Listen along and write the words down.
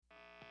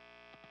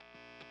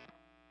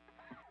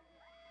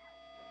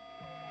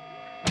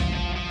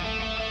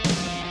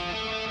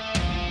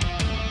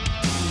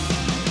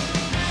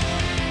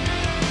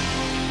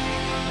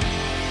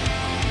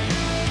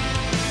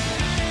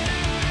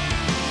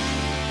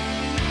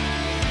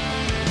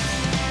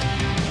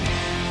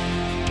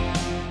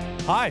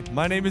Hi,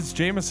 my name is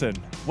Jameson.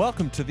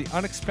 Welcome to the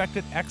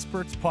Unexpected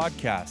Experts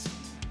Podcast,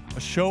 a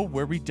show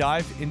where we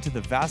dive into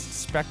the vast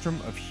spectrum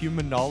of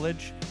human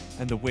knowledge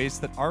and the ways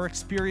that our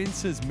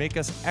experiences make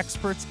us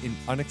experts in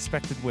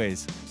unexpected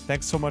ways.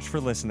 Thanks so much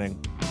for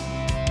listening.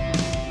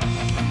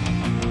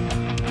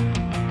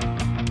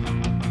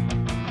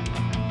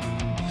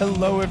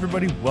 Hello,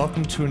 everybody.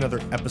 Welcome to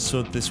another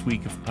episode this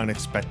week of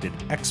Unexpected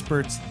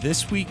Experts.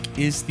 This week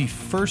is the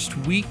first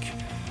week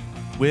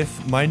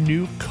with my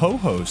new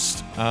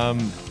co-host.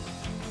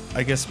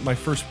 I guess my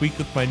first week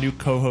with my new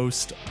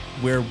co-host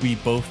where we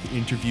both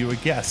interview a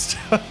guest.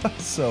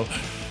 So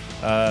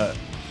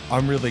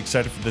I'm really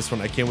excited for this one.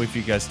 I can't wait for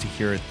you guys to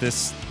hear it.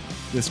 This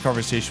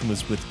conversation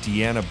was with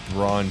Deanna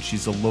Braun.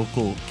 She's a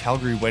local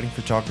Calgary wedding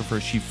photographer.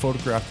 She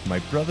photographed my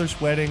brother's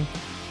wedding.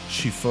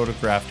 She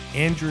photographed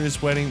Andrea's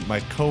wedding,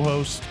 my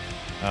co-host.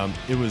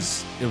 It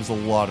was a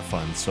lot of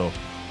fun. So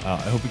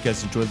I hope you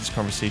guys enjoyed this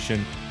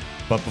conversation.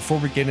 But before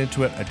we get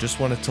into it, I just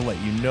wanted to let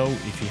you know,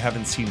 if you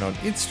haven't seen on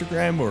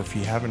Instagram or if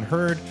you haven't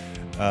heard,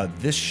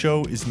 this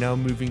show is now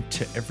moving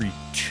to every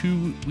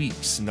 2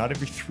 weeks, not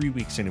every 3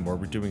 weeks anymore.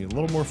 We're doing it a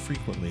little more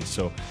frequently.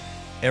 So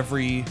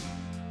every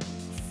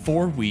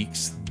 4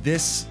 weeks,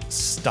 this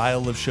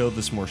style of show,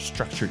 this more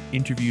structured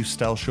interview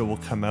style show will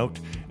come out.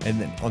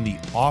 And then on the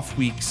off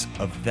weeks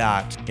of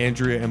that,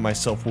 Andrea and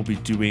myself will be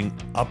doing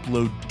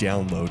upload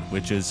download,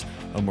 which is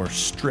a more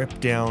stripped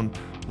down,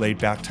 laid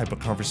back type of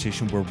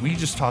conversation where we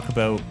just talk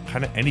about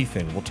kind of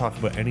anything. We'll talk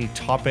about any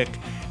topic,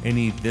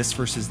 any this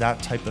versus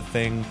that type of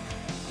thing,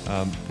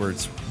 where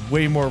it's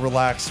way more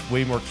relaxed,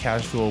 way more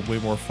casual, way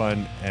more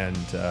fun, and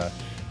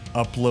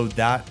upload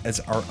that as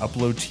our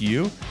upload to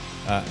you.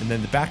 And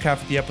then the back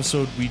half of the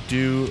episode, we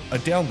do a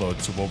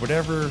download. So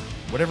whatever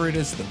it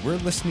is that we're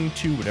listening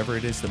to, whatever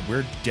it is that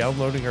we're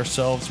downloading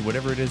ourselves,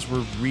 whatever it is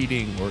we're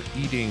reading or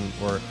eating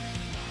or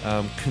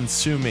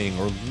consuming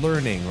or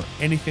learning or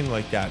anything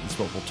like that is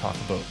what we'll talk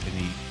about in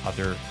the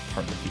other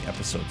part of the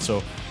episode.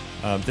 So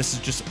this is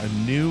just a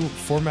new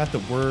format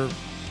that we're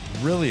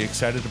really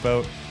excited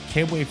about.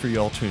 Can't wait for you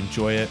all to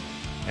enjoy it.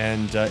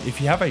 And if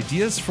you have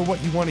ideas for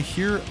what you want to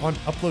hear on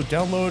Upload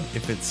Download,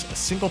 if it's a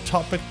single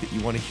topic that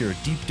you want to hear a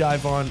deep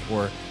dive on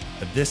or a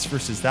this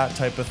versus that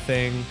type of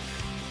thing,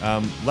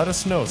 let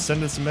us know.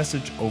 Send us a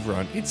message over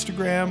on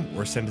Instagram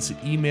or send us an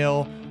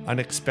email,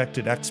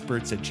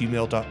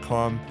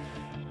 unexpectedexperts@gmail.com.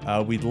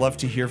 We'd love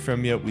to hear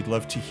from you. We'd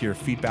love to hear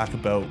feedback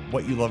about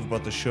what you love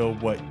about the show,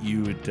 what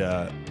you'd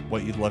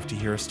love to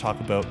hear us talk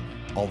about,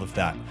 all of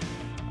that.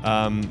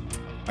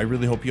 I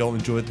really hope you all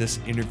enjoyed this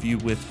interview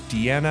with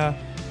Deanna,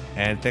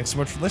 and thanks so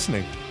much for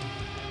listening.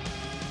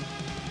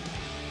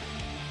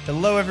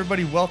 Hello,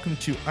 everybody. Welcome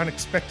to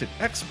Unexpected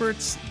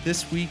Experts.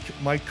 This week,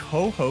 my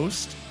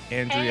co-host,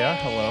 Andrea.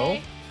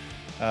 Hey.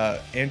 Hello.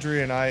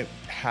 Andrea and I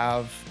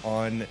have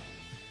on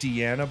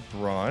Deanna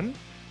Braun.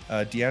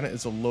 Deanna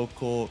is a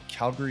local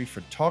Calgary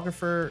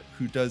photographer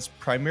who does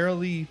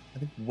primarily, I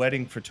think,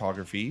 wedding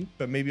photography,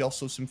 but maybe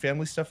also some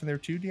family stuff in there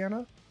too,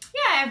 Deanna?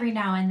 Yeah, every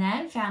now and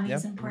then.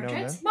 Families and every now and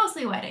portraits. then.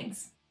 Mostly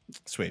weddings.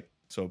 Sweet.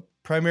 So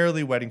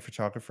primarily wedding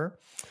photographer.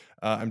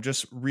 I'm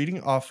just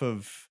reading off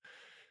of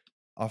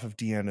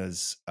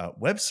Deanna's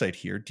website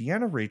here.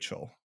 Deanna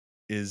Rachel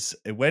is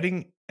a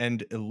wedding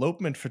and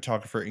elopement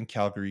photographer in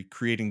Calgary,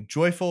 creating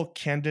joyful,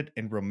 candid,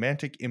 and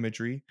romantic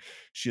imagery.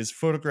 She has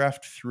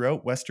photographed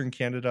throughout Western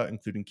Canada,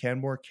 including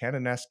Canmore,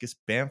 Kananaskis,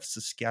 Banff,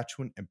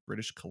 Saskatchewan, and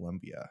British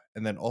Columbia.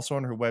 And then also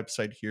on her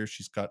website here,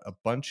 she's got a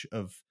bunch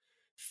of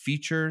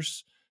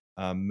features.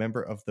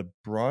 Member of the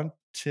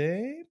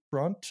Bronte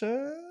Bride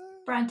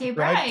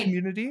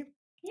community.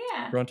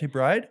 Yeah. Bronte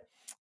Bride,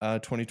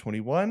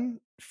 2021,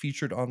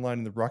 featured online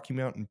in the Rocky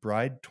Mountain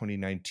Bride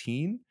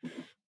 2019,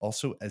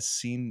 also as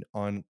seen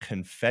on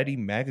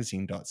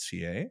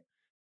confettimagazine.ca,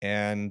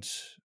 and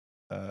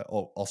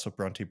also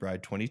Bronte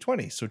Bride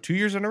 2020. So 2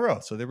 years in a row.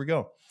 So there we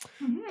go.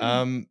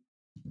 Mhm.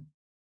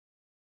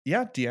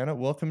 Yeah, Deanna,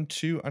 welcome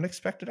to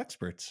Unexpected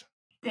Experts.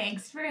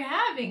 Thanks for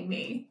having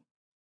me.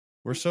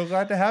 We're so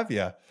glad to have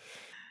you.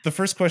 The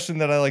first question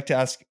that I like to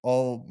ask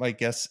all my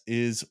guests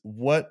is,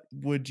 what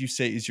would you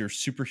say is your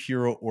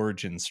superhero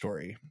origin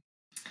story?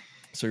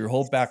 So your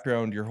whole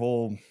background, your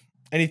whole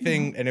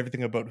anything and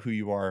everything about who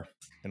you are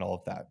and all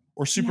of that.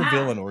 Or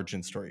supervillain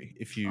origin story,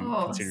 if you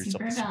consider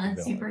yourself a supervillain,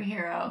 supervillain.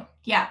 superhero.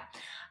 Yeah.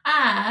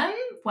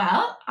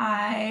 Well,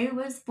 I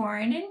was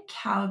born in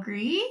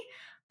Calgary.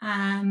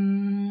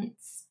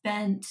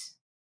 Spent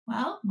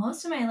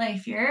most of my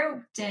life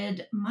here.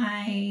 Did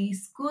my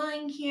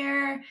schooling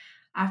here.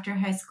 After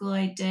high school,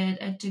 I did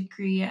a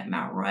degree at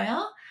Mount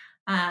Royal.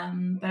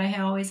 But I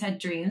had always had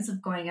dreams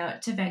of going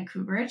out to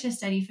Vancouver to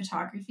study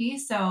photography.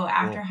 So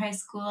after high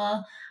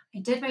school, I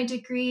did my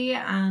degree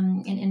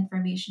in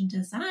information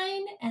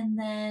design and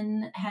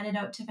then headed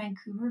out to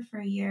Vancouver for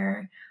a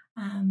year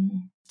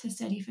to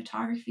study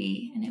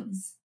photography. And it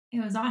was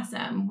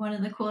awesome. One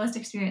of the coolest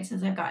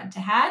experiences I've gotten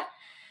to have.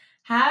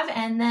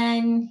 And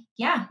then,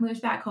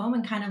 moved back home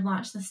and kind of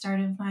launched the start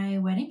of my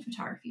wedding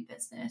photography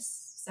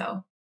business.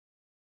 So,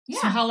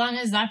 yeah. So how long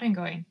has that been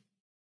going?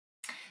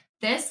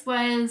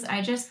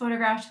 I just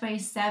photographed my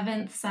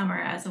 7th summer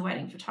as a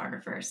wedding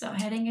photographer. So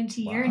heading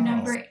into year Wow.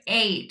 number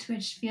 8,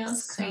 which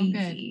feels So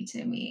crazy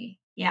to me.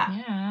 Yeah.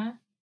 Yeah,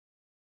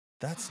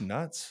 That's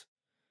nuts.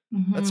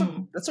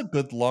 Mhm. That's a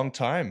good long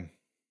time.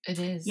 it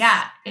is.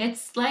 Yeah,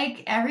 it's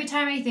like every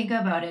time I think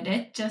about it,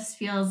 it just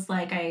feels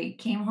like I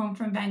came home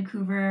from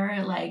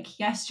Vancouver like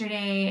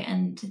yesterday,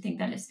 and to think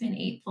that it's been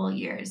 8 full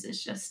years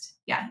is just,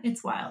 yeah,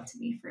 it's wild to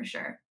me for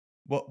sure.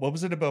 What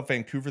was it about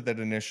Vancouver that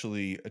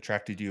initially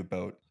attracted you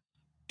about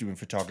doing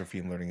photography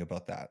and learning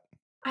about that?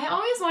 I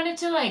always wanted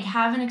to like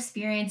have an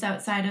experience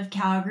outside of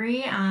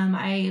Calgary.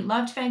 I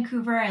loved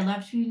Vancouver. I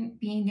loved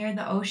being near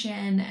the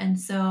ocean, and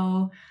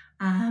so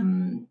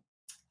um,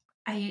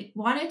 I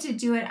wanted to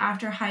do it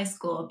after high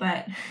school,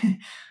 but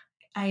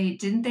I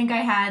didn't think I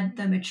had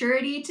the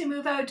maturity to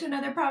move out to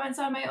another province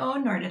on my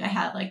own, nor did I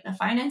have like the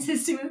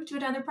finances to move to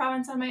another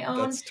province on my own.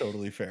 That's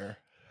totally fair.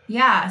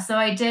 Yeah, so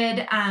I did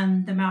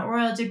the Mount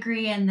Royal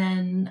degree, and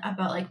then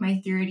about like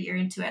my 3rd year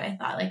into it, I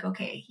thought like,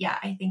 okay, yeah,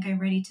 I think I'm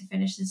ready to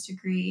finish this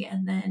degree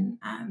and then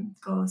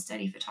go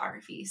study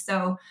photography.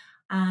 So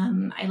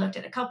I looked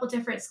at a couple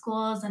different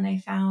schools, and I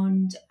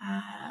found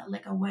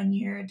like a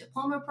 1-year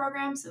diploma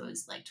program, so it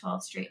was like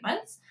 12 straight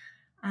months.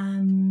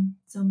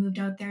 So moved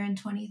out there in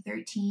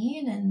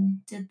 2013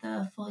 and did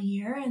the full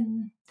year,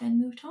 and then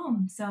moved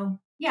home. So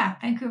yeah,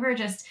 Vancouver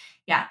just,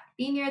 yeah,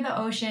 being near the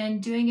ocean,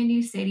 doing a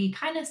new city,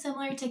 kind of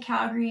similar to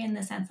Calgary in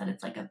the sense that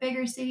it's like a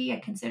bigger city. I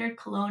considered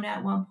Kelowna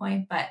at one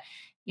point, but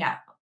yeah,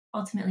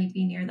 ultimately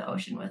being near the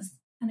ocean was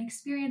an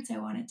experience I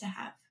wanted to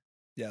have.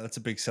 Yeah, that's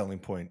a big selling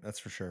point. That's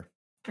for sure.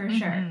 For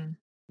sure. Mhm.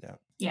 Yeah.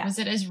 Yeah. Was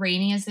it as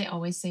rainy as they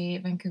always say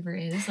Vancouver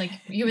is? Like,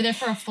 you were there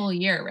for a full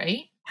year,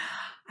 right?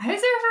 I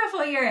was there for a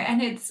full year,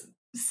 and it's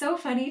so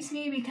funny to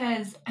me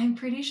because I'm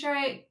pretty sure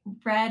I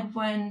read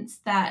once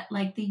that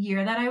like the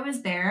year that I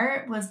was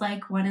there was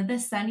like one of the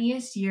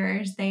sunniest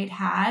years they'd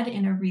had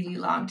in a really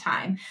long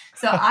time.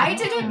 So I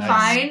didn't Nice.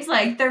 find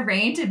like the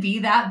rain to be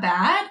that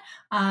bad.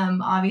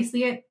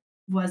 Obviously it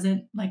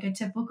wasn't like a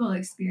typical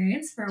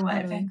experience for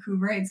what Totally.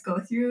 Vancouverites go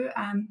through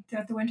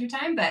throughout the winter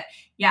time. But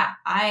yeah,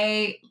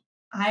 I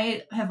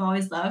have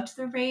always loved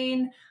the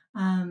rain.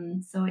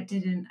 So it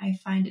didn't, I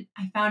found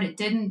it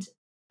didn't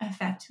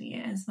affect me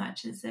as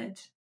much as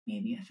it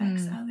maybe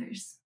affects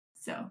others.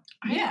 So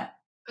yeah.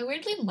 I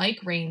weirdly like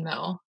rain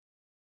though.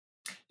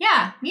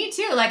 Yeah, me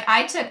too. Like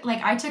I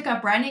took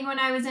up running when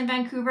I was in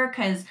Vancouver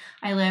because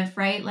I lived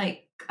right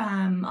like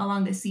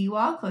along the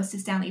seawall close to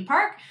Stanley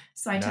Park.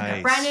 So I took up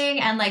Nice.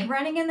 running, and like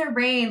running in the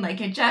rain, like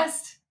it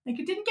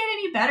didn't get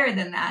any better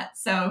than that.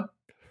 So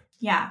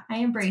yeah,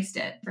 I embraced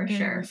it for Very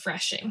sure.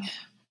 refreshing.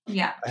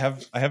 Yeah. I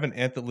have an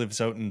aunt that lives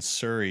out in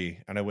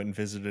Surrey, and I went and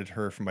visited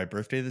her for my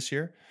birthday this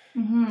year.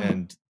 Mhm.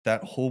 And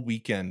that whole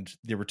weekend,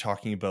 they were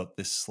talking about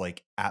this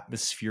like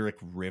atmospheric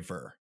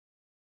river,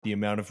 the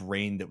amount of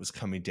rain that was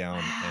coming down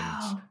and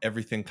Wow.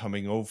 everything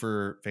coming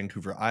over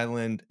Vancouver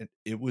Island.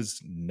 It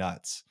was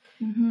nuts.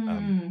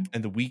 Mhm.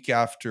 And the week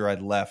after I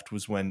left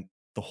was when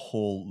the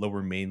whole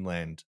lower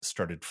mainland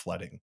started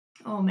flooding.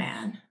 Oh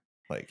man.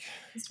 Like,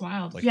 It's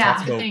wild. Yeah.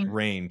 talk about Thing.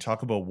 rain,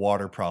 talk about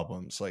water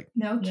problems. Like,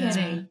 No Yeah.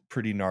 kidding.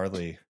 pretty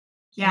gnarly.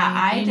 Yeah,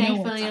 They I know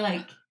what's thankfully up.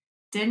 like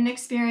didn't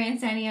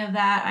experience any of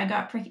that. I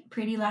got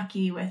pretty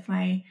lucky with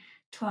my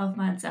 12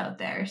 months out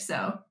there.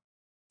 So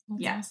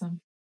That's yeah, awesome.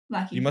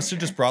 lucky. You for must have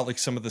sure. just brought like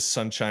some of the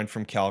sunshine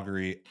from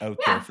Calgary out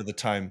Yeah, there for the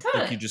time.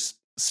 totally. Like you just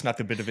snuck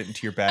a bit of it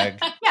into your bag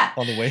Yeah,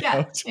 on the way yeah.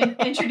 out.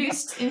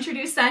 Introduced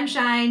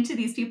sunshine to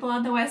these people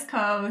on the West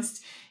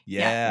Coast.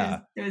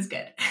 Yeah. It was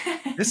good.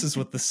 This is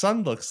what the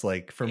sun looks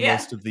like for Yeah.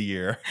 most of the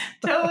year.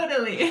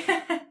 Totally.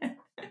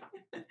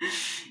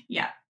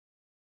 Yeah.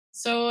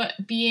 So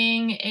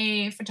being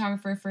a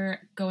photographer for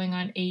going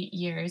on 8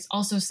 years.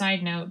 Also,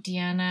 side note,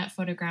 Deanna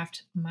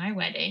photographed my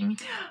wedding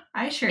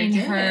I sure in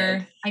did.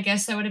 her, I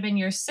guess that would have been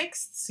your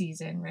 6th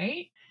season,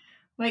 right?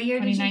 What year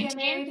did you get 2019?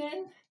 married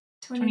in?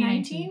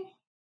 2019?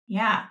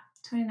 Yeah.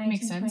 2019,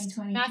 Makes sense.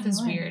 2020, Math is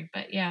 21. weird,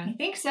 but yeah. I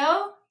think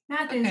so.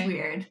 Math is Okay.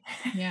 weird.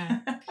 Yeah.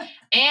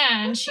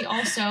 And she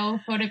also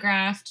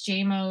photographed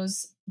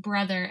JMO's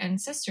brother and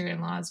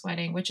sister-in-law's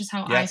wedding, which is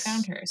how Yes. I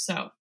found her.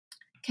 So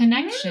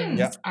connections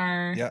Yeah.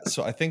 are... Yeah.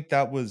 So I think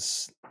that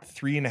was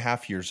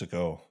 3.5 years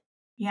ago.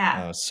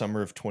 Yeah.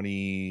 Summer of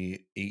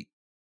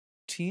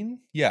 2018.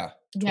 Yeah.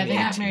 Yeah, they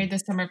got 2018. married the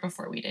summer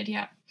before we did.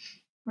 Yeah.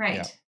 Right.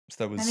 Yeah. So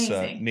that was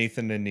Amazing.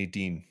 Nathan and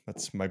Nadine.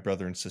 That's my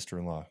brother and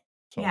sister-in-law.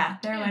 So. Yeah,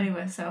 their wedding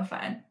was so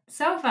fun.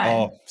 So fun.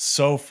 Oh,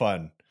 so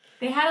fun.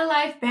 They had a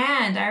live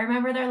band. I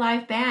remember their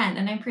live band,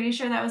 and I'm pretty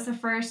sure that was the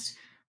first,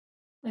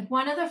 like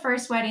one of the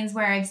first weddings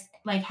where I've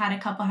like had a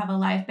couple have a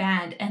live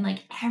band, and like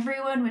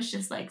everyone was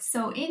just like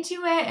so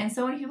into it, and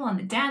so many people on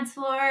the dance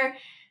floor.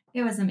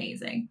 It was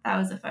amazing. That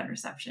was a fun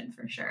reception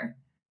for sure.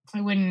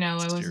 I wouldn't know.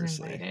 I wasn't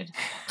Seriously. invited.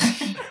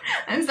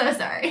 I'm so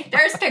sorry.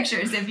 There's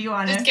pictures if you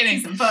want to Just see kidding.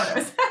 some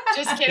photos.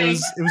 Just It kidding.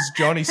 was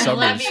Johnny I Summers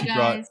love you who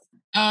brought guys.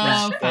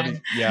 Oh,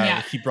 fun.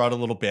 Yeah, he brought a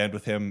little band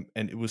with him,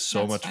 and it was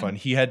so That's much fun.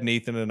 He had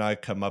Nathan and I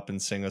come up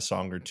and sing a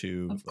song or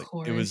two. Of Like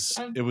course.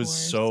 it was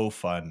so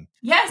fun.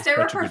 Yes, there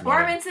were Such a good wedding.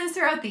 performances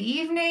throughout the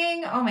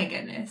evening. Oh my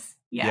goodness.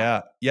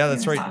 Yeah. Yeah,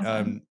 that's It was right.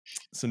 awesome.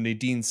 So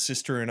Nadine's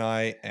sister and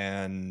I,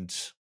 and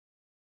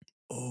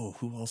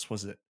who else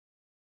was it?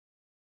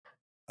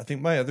 I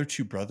think my other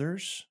two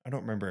brothers. I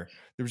don't remember.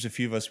 There was a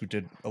few of us who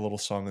did a little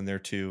song in there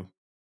too.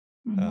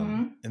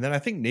 Mhm. And then I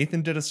think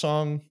Nathan did a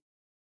song.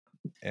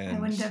 And I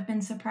wouldn't have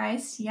been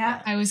surprised.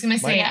 Yeah. I was going to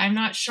say, I'm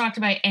not shocked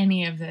by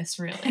any of this,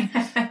 really.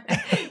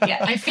 Yeah.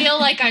 I feel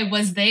like I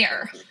was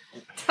there.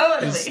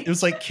 Totally. It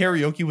was like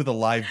karaoke with a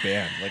live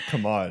band. Like,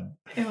 come on.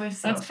 It was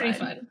so That's pretty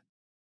fun.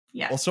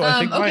 Yeah. Also, I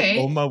think my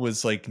Oma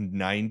was like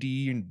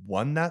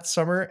 91 that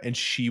summer, and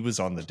she was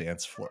on the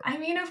dance floor. I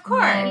mean, of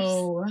course.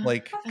 Whoa.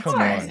 Like, Of come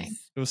course. on.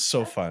 It was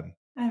so fun.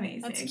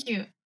 Amazing. That's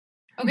cute.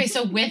 Okay,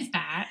 so with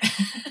that,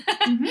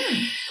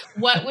 Mhm.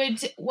 what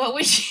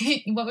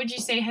would you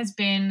say has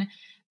been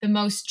the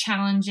most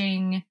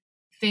challenging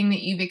thing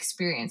that you've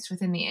experienced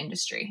within the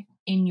industry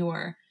in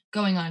your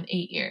going on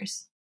 8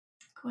 years?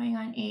 Going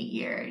on 8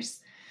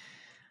 years.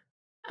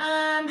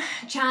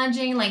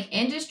 Challenging, like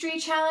industry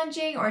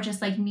challenging, or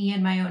just like me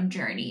and my own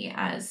journey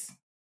as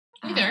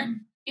either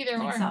like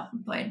or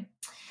self-employed.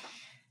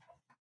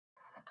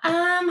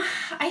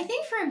 I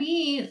think for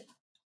me,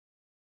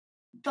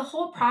 the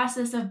whole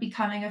process of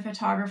becoming a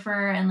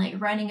photographer and like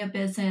running a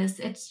business,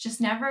 it's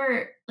just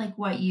never like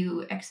what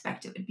you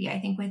expect it would be. I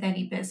think with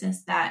any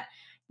business that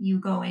you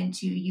go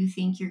into, you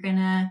think you're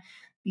gonna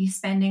be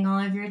spending all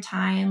of your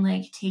time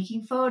like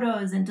taking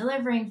photos and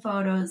delivering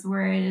photos,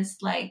 whereas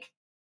like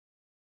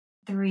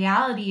the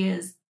reality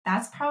is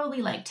that's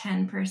probably like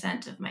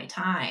 10% of my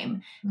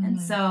time. And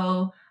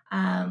so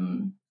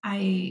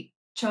I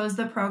chose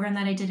the program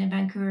that I did in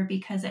Vancouver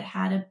because it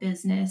had a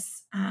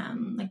business.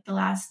 Like the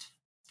last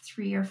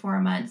 3 or 4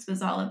 months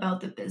was all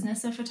about the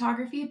business of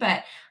photography.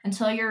 But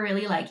until you're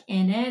really like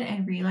in it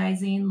and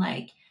realizing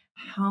like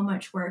how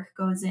much work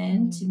goes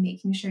into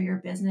making sure your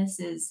business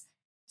is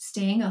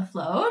staying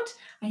afloat,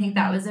 I think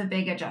that was a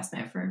big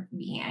adjustment for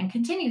me and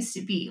continues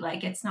to be.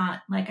 Like, it's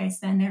not like I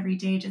spend every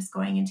day just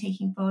going and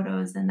taking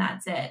photos and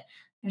that's it.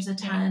 There's a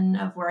ton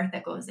of work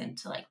that goes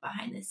into like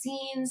behind the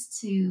scenes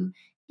to,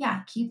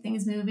 keep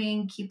things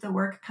moving, keep the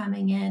work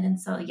coming in. And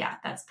so,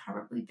 that's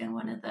probably been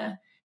one of the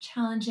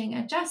challenging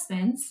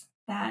adjustments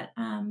that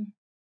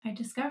I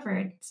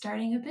discovered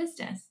starting a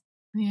business.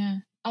 Yeah.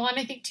 Oh, and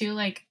I think too,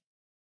 like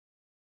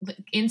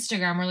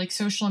Instagram or like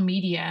social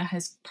media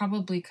has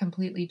probably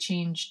completely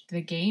changed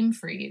the game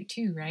for you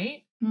too,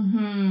 right?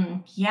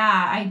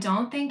 Yeah, I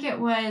don't think it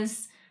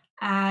was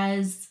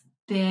as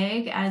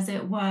big as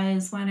it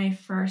was when I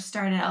first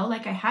started out.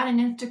 Like I had an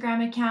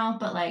Instagram account,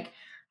 but like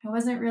I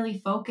wasn't really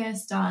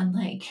focused on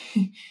like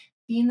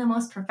being the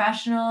most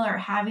professional or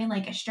having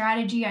like a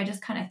strategy. I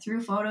just kind of threw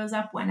photos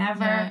up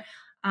whenever.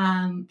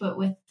 But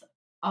with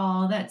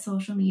all that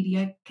social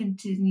media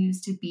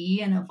continues to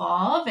be and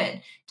evolve,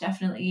 it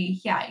definitely,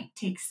 it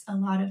takes a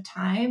lot of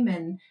time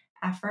and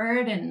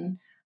effort and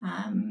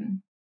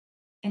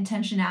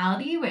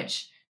intentionality,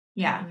 which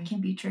can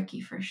be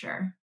tricky for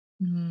sure.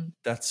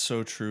 That's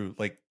so true.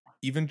 Like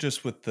even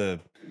just with the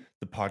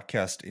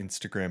podcast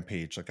Instagram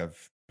page, like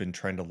I've been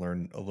trying to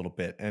learn a little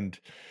bit, and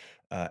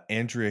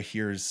Andrea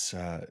here's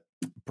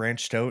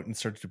branched out and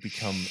started to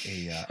become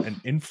an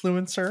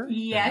influencer.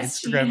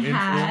 Yes, an Instagram she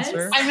has.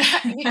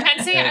 influencer. You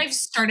can't say I've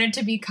started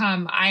to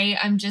become.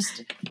 I'm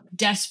just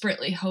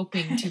desperately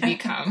hoping to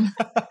become.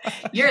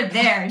 You're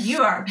there.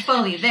 You are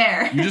fully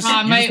there. You just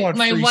my want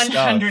my free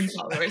 100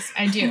 stuff. followers.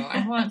 I do.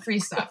 I want free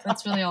stuff.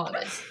 That's really all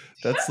it is.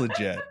 That's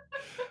legit.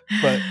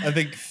 But I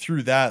think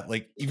through that,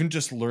 like even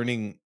just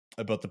learning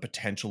about the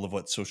potential of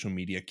what social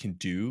media can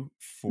do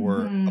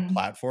for a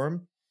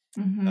platform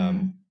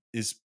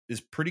is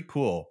pretty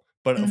cool.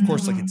 But of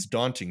course, like it's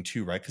daunting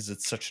too, right? Because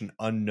it's such an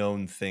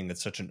unknown thing.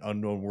 It's such an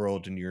unknown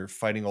world, and you're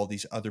fighting all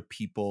these other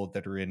people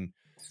that are in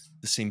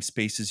the same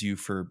space as you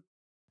for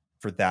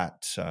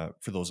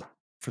those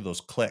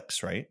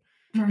clicks, right?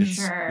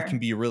 Sure. It can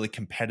be a really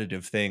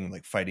competitive thing,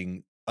 like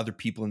fighting other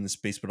people in the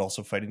space, but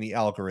also fighting the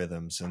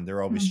algorithms, and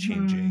they're always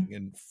changing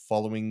and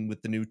following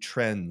with the new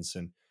trends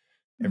and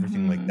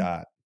everything like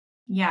that.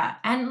 Yeah.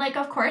 And like,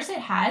 of course it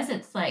has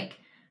its like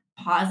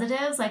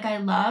positives. Like I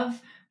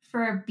love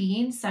for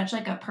being such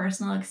like a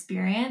personal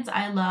experience.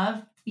 I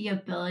love the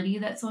ability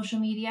that social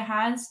media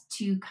has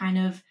to kind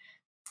of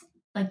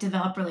like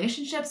develop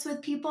relationships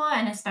with people,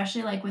 and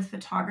especially like with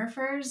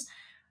photographers.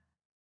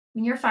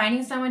 When you're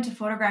finding someone to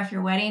photograph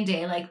your wedding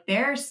day, like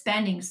they're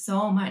spending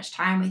so much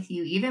time with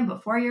you even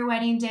before your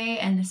wedding day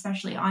and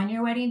especially on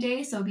your wedding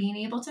day. So being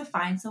able to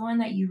find someone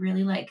that you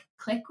really like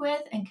click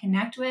with and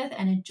connect with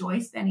and enjoy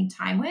spending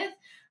time with,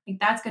 like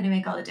that's going to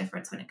make all the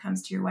difference when it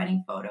comes to your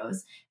wedding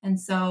photos. And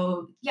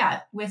so,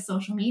 with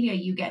social media,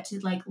 you get to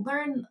like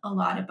learn a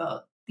lot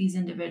about these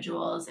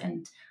individuals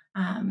and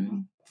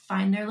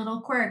find their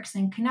little quirks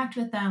and connect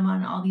with them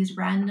on all these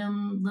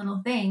random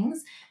little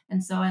things.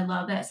 And so I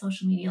love that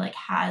social media like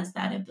has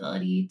that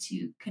ability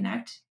to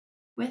connect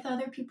with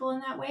other people in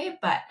that way,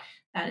 but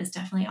that is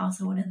definitely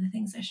also one of the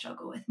things I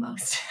struggle with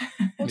most.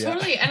 Well,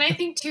 totally. And I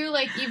think too,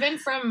 like even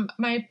from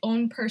my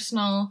own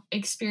personal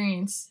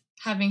experience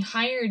having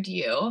hired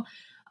you,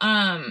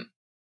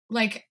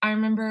 like I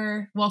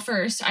remember, well,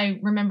 first I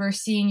remember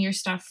seeing your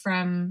stuff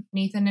from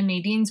Nathan and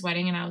Nadine's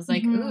wedding, and I was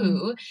like,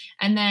 ooh.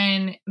 And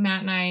then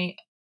Matt and I,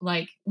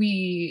 like,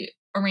 we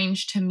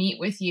arranged to meet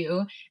with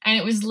you, and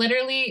it was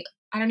literally,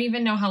 I don't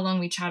even know how long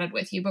we chatted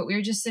with you, but we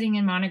were just sitting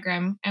in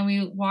Monogram, and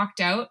we walked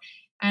out,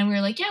 and we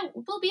were like, yeah,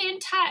 we'll be in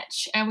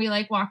touch. And we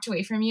like walked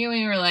away from you,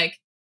 and we were like,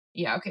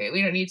 yeah, okay,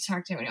 we don't need to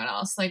talk to anyone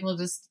else. Like,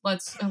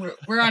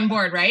 we're on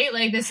board, right?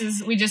 Like,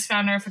 we just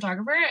found our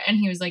photographer, and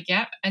he was like,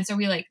 yep. And so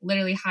we like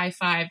literally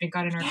high-fived and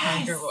got in our car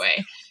and drove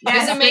away. It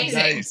was amazing.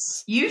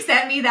 Nice. You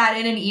sent me that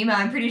in an email.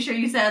 I'm pretty sure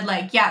you said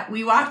like, yeah,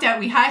 we walked out,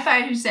 we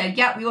high-fived and said,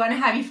 yeah, we want to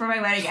have you for my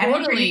wedding.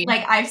 Totally. And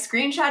I've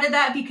screenshotted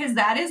that because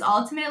that is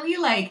ultimately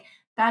like,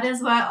 that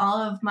is what all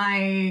of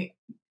my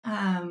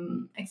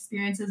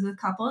experiences with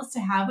couples to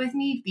have with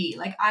me be.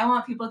 Like, I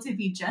want people to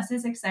be just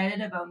as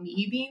excited about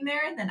me being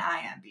there than I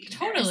am being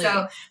totally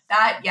there. So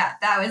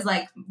that was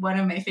like one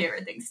of my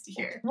favorite things to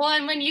hear. Well,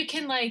 and when you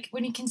can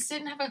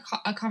sit and have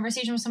a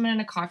conversation with someone in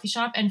a coffee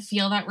shop and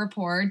feel that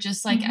rapport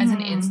just like as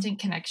an instant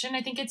connection,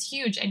 I think it's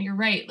huge. And you're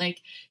right,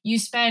 like you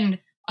spend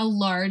a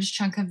large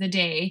chunk of the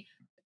day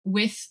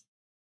with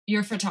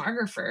your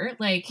photographer,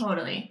 like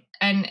totally.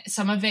 And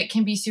some of it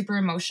can be super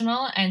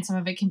emotional and some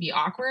of it can be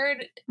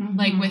awkward,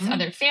 like with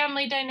other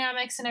family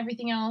dynamics and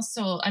everything else.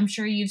 So I'm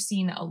sure you've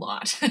seen a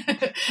lot.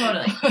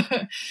 Totally.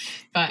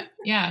 But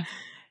yeah.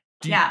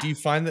 Do you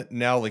find that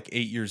now, like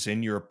 8 years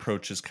in, your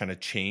approach has kind of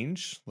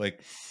changed?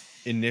 Like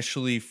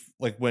initially,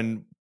 like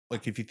when,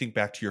 like if you think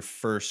back to your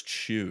first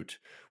shoot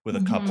with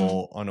a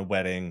couple on a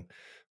wedding,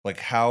 like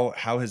how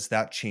has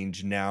that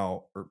changed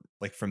now, or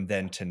like from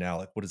then to now?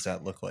 Like what does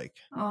that look like?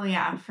 Oh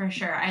yeah, for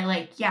sure.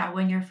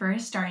 When you're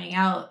first starting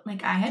out,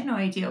 like I had no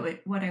idea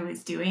what I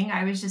was doing.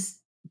 I was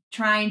just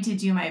trying to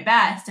do my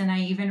best. And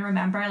I even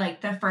remember like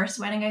the first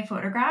wedding I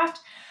photographed,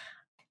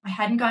 I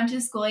hadn't gone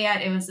to school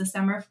yet. It was the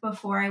summer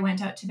before I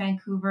went out to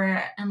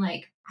Vancouver, and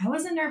like I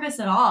wasn't nervous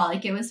at all.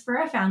 Like it was for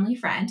a family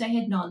friend. I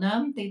had known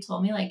them. They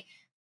told me like,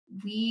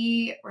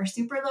 we were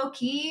super low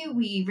key.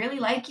 We really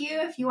like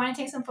you. If you want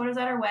to take some photos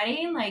at our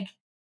wedding, like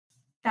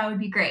that would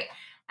be great.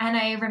 And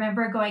I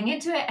remember going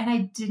into it and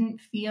I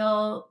didn't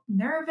feel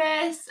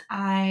nervous.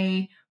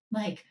 I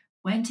like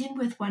went in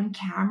with one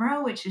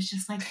camera, which is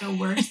just like the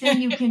worst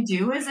thing you can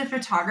do as a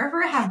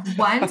photographer, have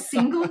one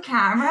single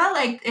camera.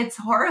 Like it's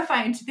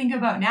horrifying to think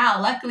about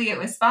now. Luckily it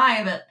was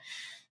fine, but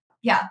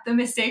yeah, the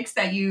mistakes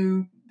that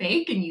you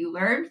make and you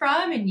learn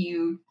from and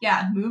you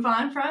move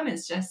on from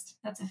is just,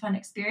 that's a fun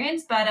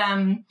experience. But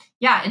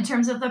in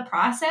terms of the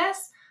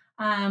process,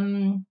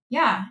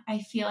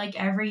 I feel like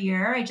every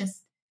year I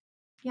just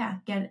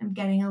I'm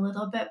getting a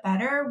little bit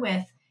better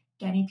with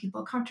getting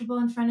people comfortable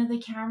in front of the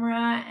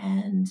camera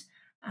and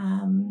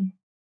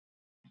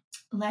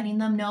letting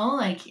them know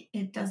like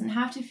it doesn't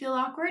have to feel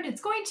awkward.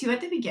 It's going to at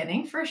the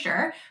beginning for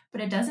sure,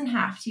 but it doesn't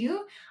have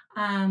to.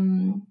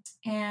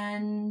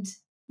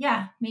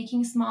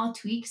 Making small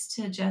tweaks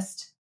to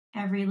just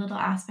every little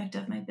aspect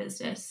of my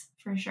business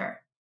for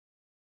sure.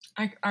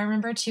 I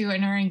remember too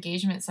in our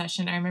engagement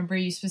session, I remember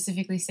you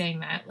specifically saying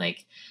that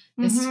like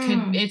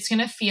it's going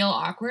to feel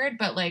awkward,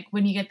 but like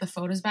when you get the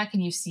photos back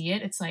and you see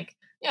it, it's like,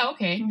 yeah,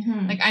 okay.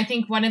 Like I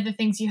think one of the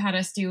things you had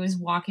us do is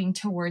walking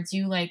towards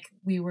you like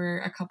we were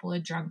a couple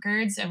of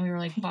drunkards and we were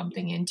like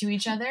bumping into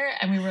each other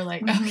and we were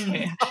like,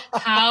 okay,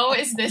 how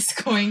is this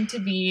going to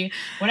be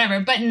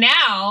whatever? But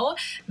now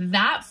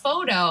that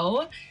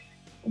photo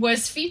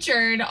was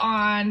featured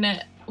on,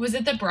 was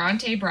it the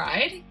Bronte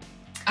Bride?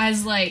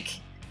 As like,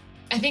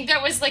 I think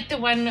that was like the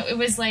one, it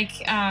was like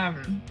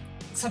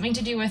something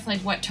to do with like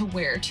what to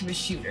wear to a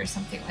shoot or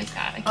something like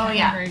that. I can't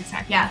remember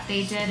exactly. Yeah,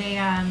 they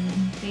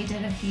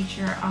did a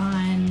feature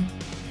on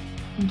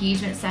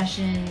engagement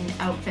session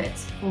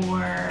outfits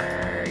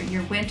for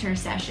your winter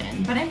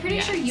session. But I'm pretty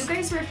sure you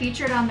guys were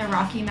featured on the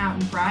Rocky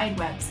Mountain Bride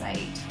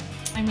website.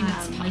 I mean,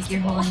 it's like your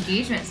whole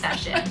engagement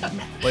session.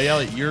 Well,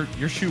 yeah,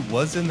 your shoot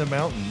was in the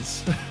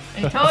mountains.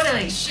 It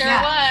totally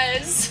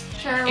was.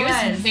 It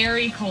was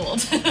very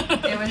cold.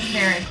 It was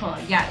very cold.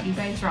 Yeah, you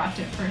guys rocked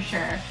it for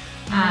sure.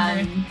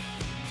 I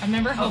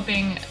remember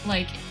hoping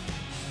like,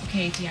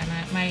 okay,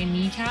 Deanna, my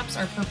kneecaps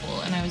are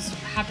purple, and I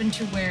happened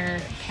to wear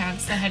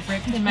pants that had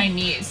ripped in my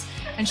knees.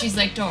 And she's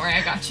like, "Don't worry,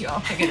 I got you. I'll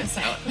figure this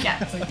out."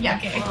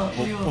 Okay.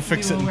 We'll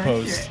fix it in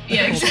post.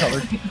 Yeah,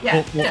 exactly.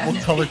 We'll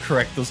color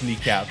correct those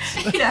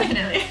kneecaps.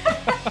 Definitely.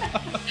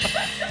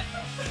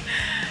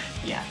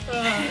 Yeah.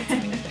 That's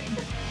amazing.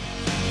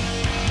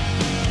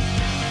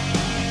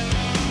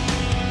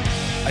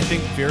 I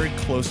think very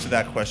close to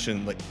that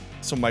question. Like,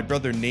 so my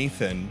brother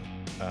Nathan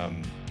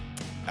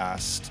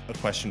asked a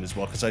question as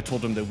well, because I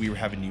told him that we were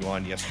having you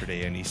on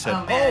yesterday, and he said,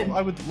 "Oh,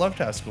 I would love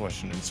to ask a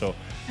question." And so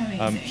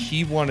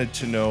he wanted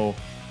to know.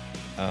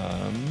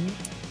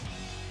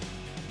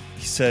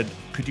 He said,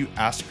 "Could you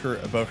ask her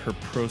about her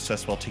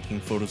process while taking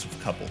photos of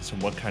couples,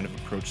 and what kind of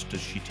approach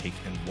does she take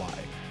and why?"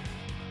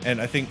 And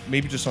I think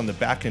maybe just on the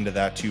back end of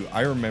that too,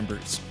 I remember,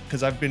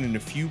 because I've been in a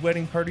few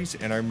wedding parties,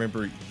 and I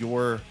remember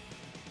your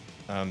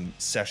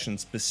session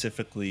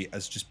specifically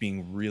as just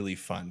being really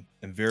fun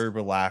and very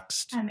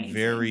relaxed, Amazing.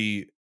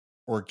 very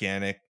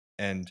organic.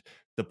 And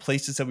the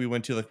places that we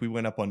went to, like we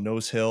went up on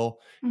Nose Hill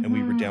and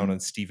we were down on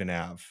Stephen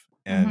Ave.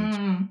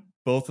 And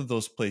both of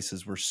those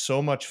places were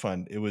so much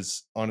fun. It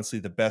was honestly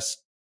the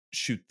best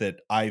shoot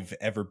that I've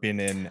ever been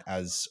in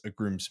as a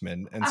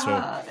groomsman. And so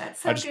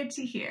that's so good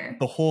to hear.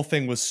 The whole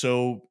thing was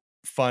so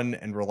fun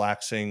and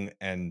relaxing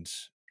and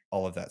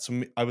all of that.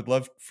 So I would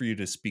love for you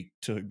to speak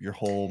to your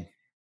whole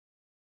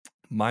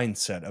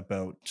mindset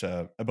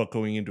about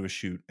going into a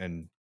shoot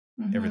and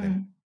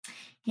everything.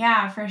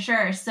 Yeah, for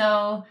sure.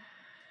 So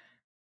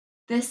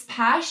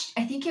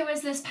I think it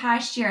was this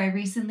past year, I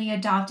recently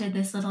adopted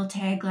this little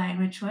tagline,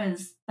 which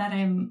was that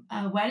I'm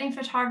a wedding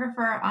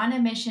photographer on a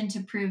mission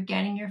to prove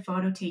getting your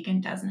photo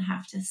taken doesn't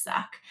have to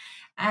suck.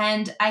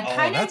 And I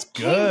kind of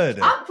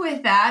came up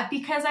with that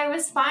because I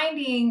was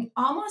finding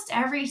almost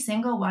every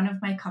single one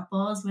of my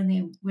couples, when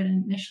they would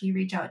initially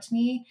reach out to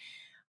me,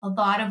 a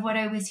lot of what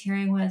I was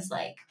hearing was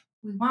like,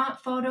 we want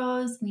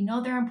photos. We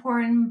know they're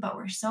important, but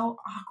we're so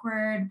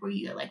awkward.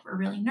 We're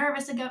really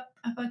nervous about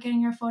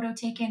getting your photo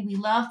taken. We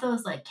love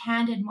those like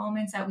candid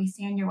moments that we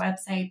see on your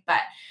website,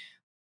 but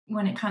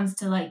when it comes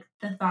to like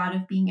the thought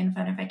of being in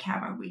front of a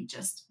camera,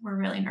 we're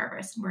really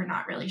nervous. We're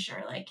not really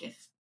sure like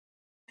if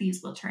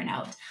these will turn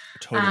out.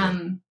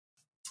 Totally.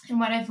 And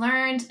what I've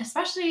learned,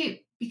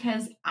 especially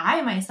because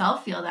I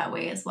myself feel that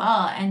way as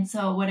well. And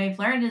so what I've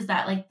learned is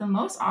that like the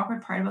most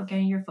awkward part about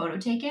getting your photo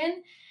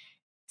taken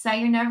is that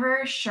you're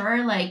never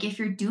sure, like, if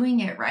you're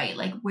doing it right,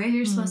 like where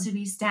you're supposed to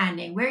be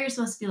standing, where you're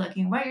supposed to be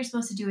looking, what you're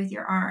supposed to do with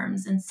your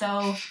arms. And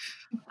so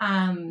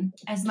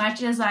as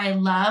much as I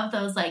love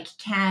those like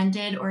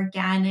candid,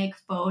 organic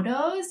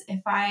photos,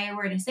 if I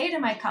were to say to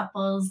my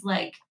couples,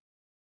 like,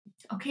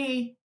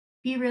 okay,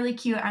 be really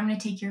cute, I'm going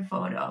to take your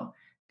photo,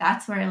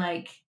 that's where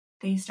like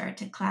they start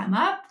to clam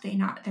up. They're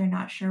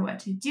not sure what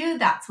to do.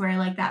 That's where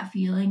like that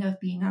feeling of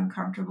being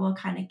uncomfortable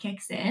kind of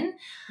kicks in.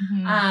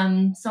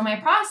 So my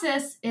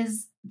process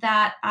is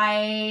that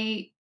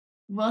I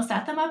will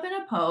set them up in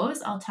a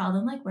pose. I'll tell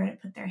them like where to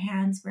put their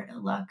hands, where to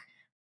look,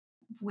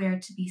 where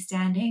to be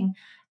standing.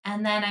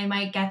 And then I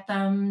might get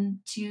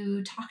them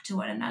to talk to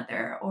one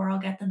another, or I'll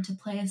get them to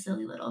play a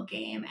silly little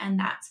game. And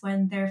that's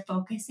when they're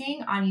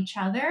focusing on each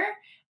other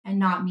and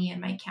not me and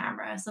my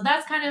camera. So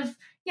that's kind of,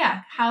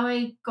 how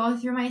I go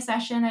through my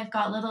session. I've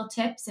got little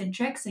tips and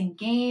tricks and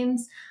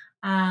games,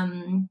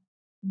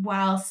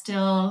 while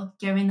still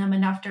giving them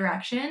enough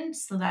direction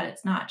so that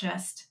it's not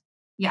just,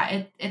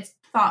 it's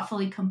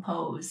thoughtfully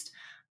composed,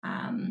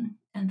 and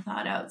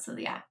thought out. So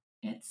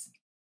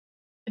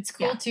it's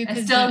cool too, because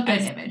it's still a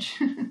good image.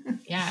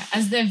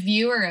 As the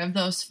viewer of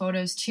those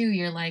photos too,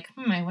 you're like,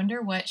 I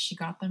wonder what she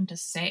got them to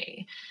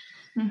say.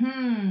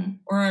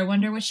 Or I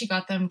wonder what she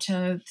got them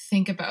to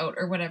think about,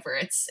 or whatever.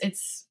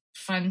 It's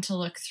fun to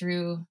look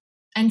through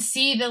and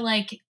see the,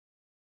 like,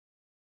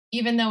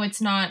 even though it's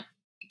not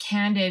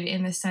candid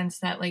in the sense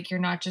that like you're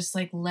not just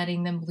like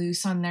letting them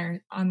loose on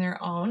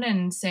their own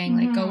and saying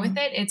like go with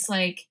it. It's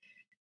like,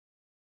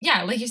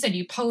 like you said,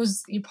 you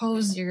pose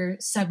your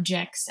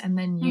subjects, and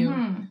then you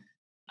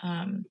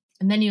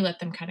let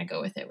them kind of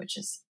go with it, which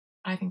is,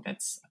 I think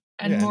that's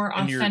a more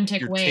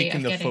authentic way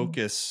of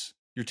getting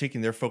you're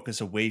taking their focus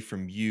away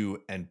from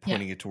you and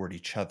pointing it toward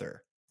each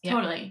other.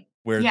 Totally.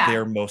 Where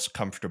they're most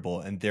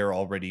comfortable and they're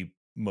already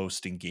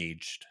most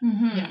engaged.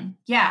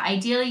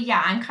 Ideally,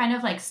 I'm kind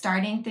of like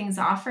starting things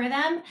off for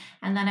them,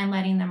 and then I'm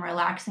letting them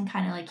relax and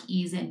kind of like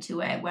ease into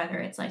it, whether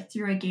it's like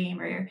through a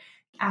game or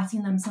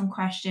asking them some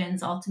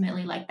questions.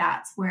 Ultimately, like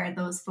that's where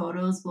those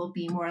photos will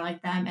be more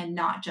like them and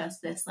not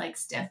just this like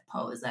stiff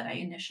pose that I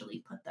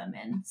initially put them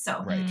in.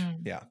 So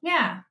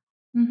I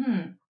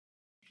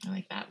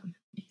like that.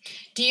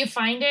 Do you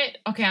find it,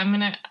 okay, I'm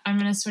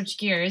gonna switch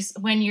gears,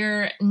 when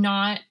you're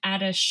not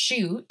at a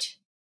shoot,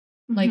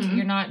 like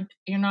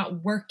you're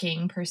not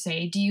working per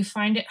se, do you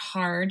find it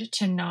hard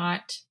to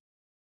not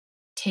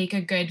take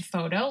a good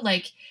photo?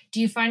 Like, do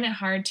you find it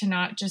hard to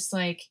not just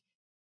like,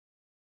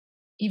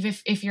 even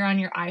if you're on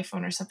your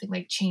iPhone or something,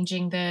 like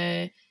changing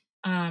the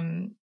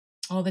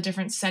all the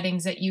different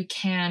settings that you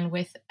can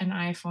with an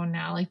iPhone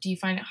now, like do you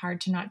find it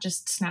hard to not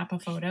just snap a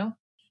photo?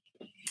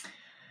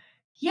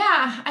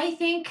 I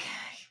think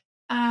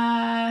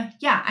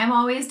I'm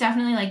always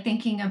definitely like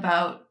thinking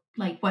about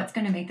like what's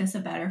going to make this a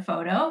better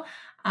photo.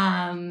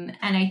 And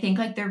I think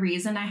like the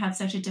reason I have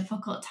such a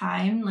difficult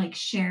time like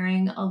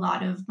sharing a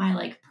lot of my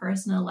like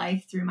personal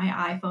life through my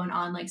iPhone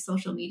on like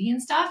social media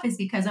and stuff is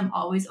because I'm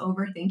always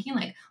overthinking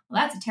like,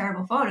 well, that's a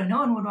terrible photo. No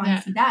one would want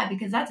to see that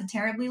because that's a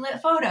terribly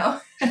lit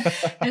photo.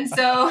 And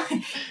so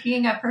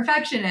being a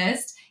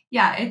perfectionist,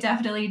 it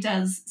definitely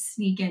does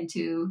sneak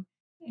into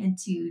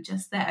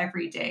just the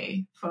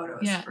everyday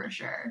photos for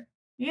sure.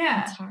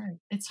 It's hard.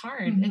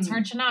 It's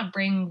hard to not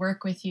bring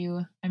work with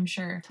you, I'm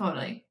sure.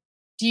 Totally.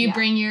 Do you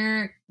bring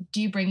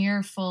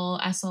your full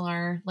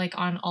SLR like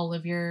on all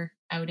of your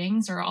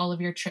outings or all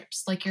of your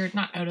trips? Like you're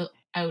not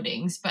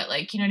outings, but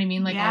like, you know what I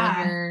mean? Like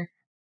all of your...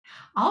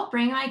 I'll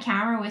bring my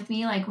camera with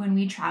me like when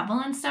we travel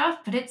and stuff,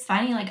 but it's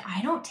funny, like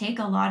I don't take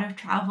a lot of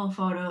travel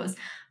photos.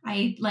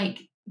 I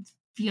like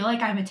feel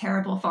like I'm a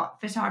terrible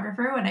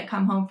photographer when I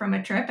come home from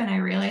a trip and I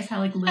realize how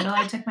like little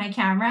I took my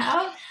camera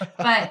out.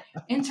 But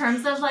in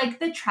terms of like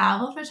the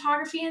travel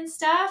photography and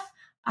stuff,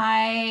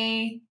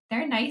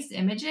 they're nice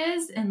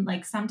images and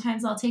like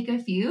sometimes I'll take a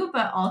few,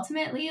 but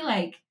ultimately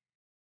like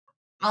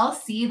I'll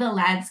see the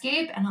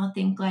landscape and I'll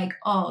think like,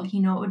 oh, you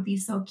know, it would be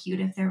so cute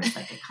if there was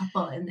like a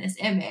couple in this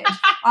image.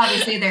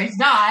 Obviously there's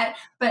not,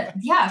 but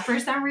yeah, for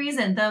some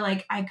reason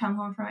I come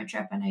home from a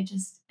trip and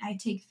I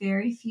take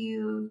very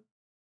few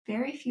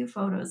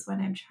photos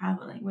when I'm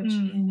traveling, which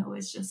you know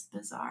is just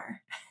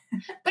bizarre.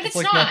 But it's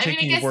like not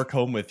taking your work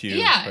home with you.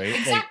 Yeah, right?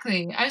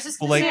 exactly. Like, I was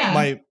just well,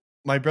 like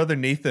my brother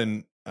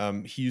Nathan,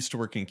 he used to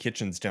work in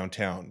kitchens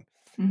downtown.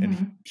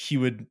 And he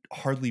would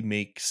hardly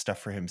make stuff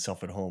for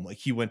himself at home. Like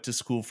he went to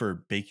school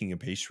for baking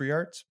and pastry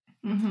arts,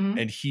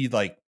 and he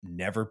like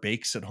never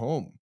bakes at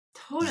home.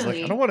 Totally. He's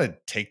like, I don't want to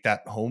take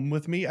that home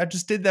with me. I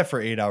just did that for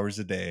 8 hours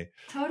a day.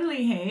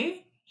 Totally.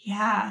 Hey,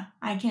 yeah,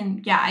 I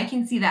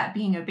can see that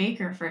being a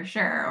baker for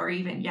sure, or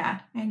even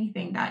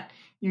anything that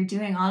you're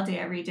doing all day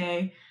every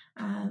day.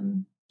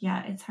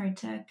 It's hard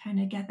to kind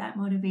of get that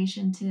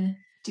motivation to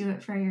do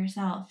it for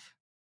yourself.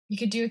 You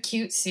could do a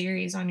cute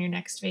series on your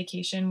next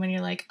vacation when you're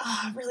like, oh,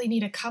 I really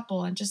need a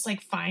couple, and just like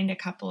find a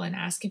couple and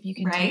ask if you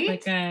can take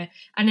like an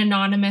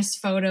anonymous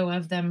photo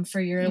of them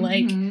for your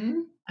like,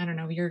 I don't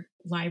know, your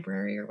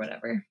library or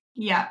whatever.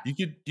 Yeah.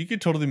 You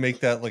could totally make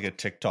that like a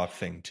TikTok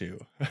thing too.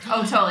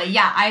 Oh, totally.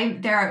 Yeah.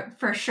 There are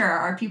for sure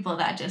are people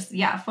that just,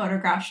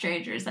 photograph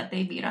strangers that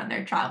they meet on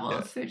their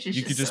travels, which is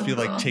you could just be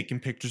cool. Like taking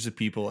pictures of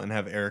people and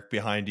have Eric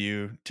behind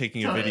you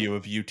taking a video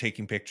of you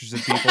taking pictures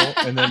of people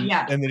and then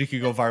and then you could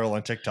go viral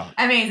on TikTok.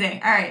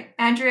 Amazing. All right,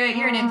 Andrea,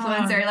 you're an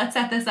influencer. Let's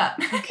set this up.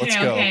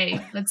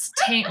 Okay. Let's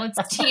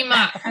team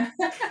up.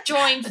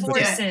 Join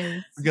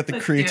forces. We got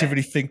the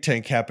creativity think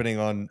tank happening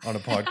on a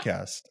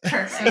podcast.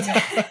 Perfect.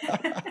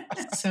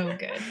 So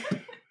good.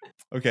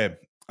 Okay.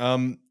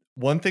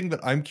 One thing that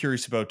I'm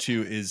curious about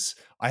too is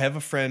I have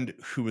a friend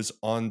who was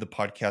on the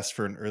podcast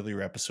for an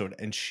earlier episode,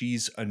 and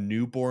she's a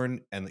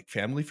newborn and like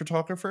family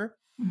photographer.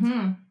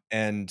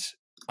 And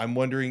I'm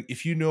wondering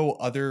if you know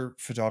other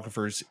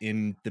photographers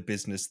in the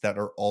business that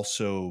are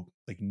also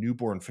like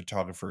newborn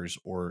photographers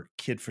or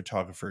kid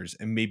photographers,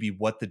 and maybe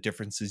what the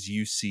differences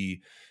you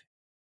see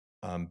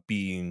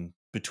being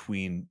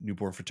between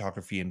newborn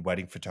photography and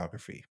wedding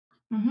photography.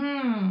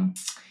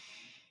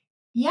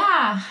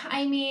 Yeah,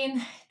 I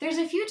mean, there's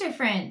a few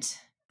different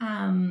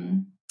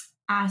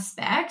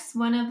aspects.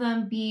 One of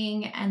them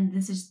being, and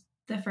this is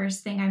the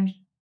first thing I'm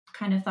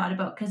kind of thought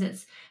about because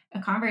it's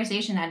a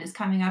conversation that is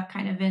coming up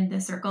kind of in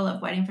the circle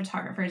of wedding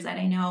photographers that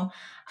I know.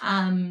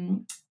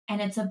 And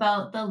it's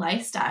about the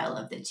lifestyle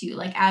of the two.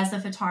 Like as a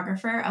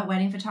photographer, a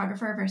wedding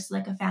photographer versus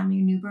like a family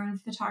or newborn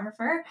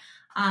photographer,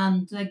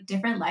 like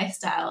different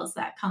lifestyles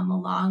that come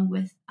along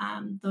with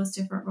those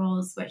different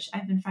roles, which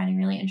I've been finding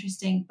really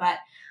interesting. But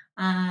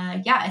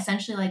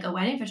essentially like a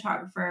wedding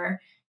photographer,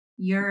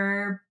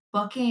 you're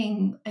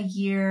booking a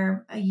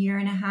year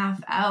and a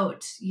half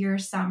out. Your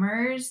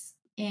summers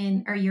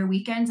or your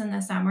weekends in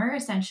the summer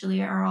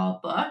essentially are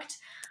all booked.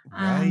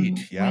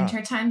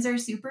 Winter times are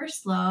super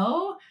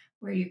slow,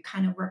 where you're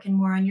kind of working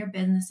more on your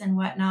business and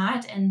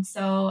whatnot. And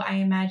so I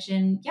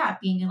imagine,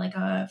 being like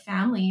a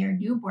family or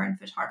newborn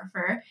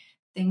photographer,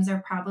 things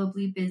are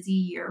probably busy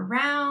year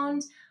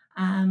round.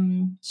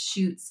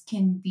 Shoots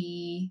can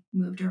be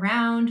moved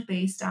around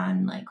based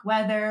on like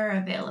weather,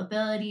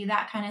 availability,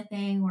 that kind of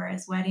thing.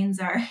 Whereas weddings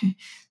are,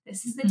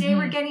 this is the day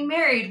we're getting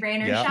married,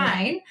 rain or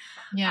shine.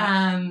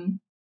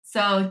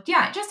 So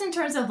just in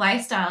terms of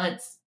lifestyle,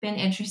 it's been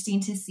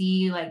interesting to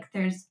see, like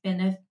there's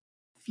been a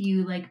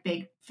few like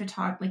big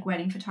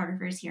wedding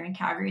photographers here in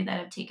Calgary that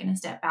have taken a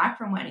step back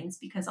from weddings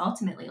because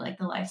ultimately like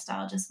the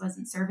lifestyle just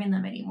wasn't serving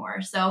them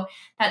anymore. So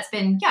that's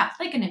been,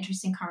 like an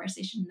interesting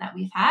conversation that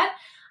we've had.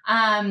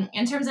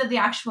 In terms of the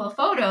actual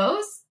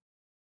photos,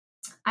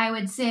 I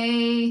would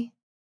say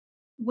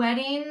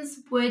weddings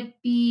would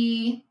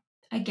be,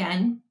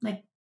 again,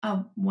 like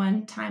a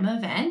one-time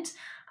event.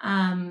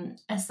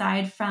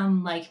 Aside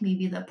from like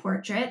maybe the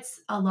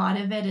portraits, a lot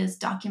of it is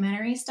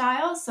documentary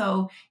style.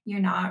 So you're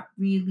not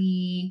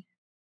really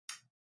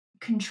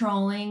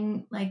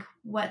controlling like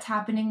what's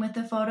happening with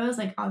the photos.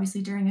 Like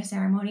obviously during a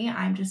ceremony,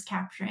 I'm just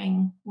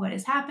capturing what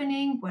is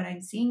happening, what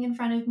I'm seeing in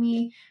front of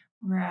me.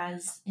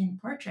 Whereas in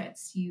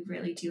portraits, you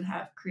really do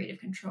have creative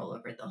control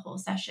over the whole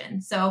session.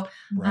 So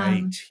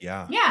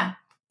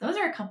those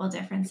are a couple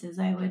differences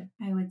I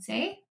would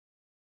say.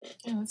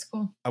 Yeah, that's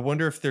cool. I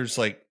wonder if there's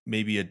like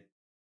maybe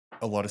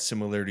a lot of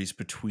similarities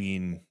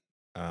between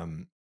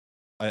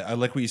I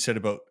like what you said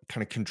about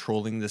kind of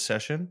controlling the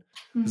session,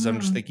 because I'm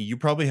just thinking you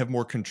probably have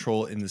more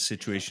control in the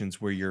situations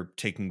where you're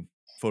taking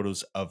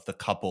photos of the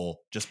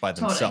couple just by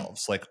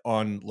themselves, like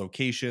on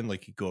location,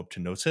 like you go up to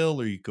Nose Hill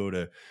or you go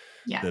to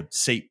the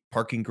SAIT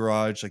parking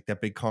garage, like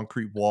that big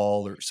concrete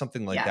wall or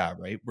something like that,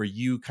 right? Where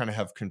you kind of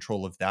have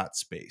control of that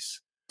space.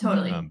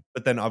 Totally.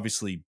 But then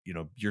obviously,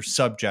 your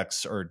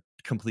subjects are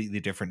completely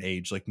different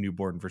age, like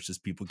newborn versus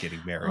people getting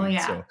married. Oh,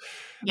 yeah. So,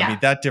 Yeah. I mean,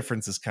 that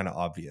difference is kind of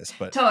obvious,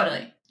 but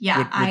Totally. Yeah.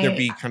 would there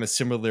be kind of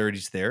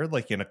similarities there,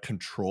 like in a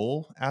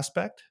control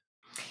aspect?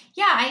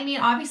 Yeah. I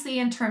mean, obviously,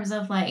 in terms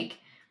of like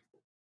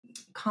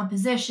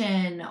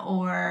composition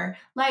or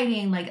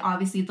lighting, like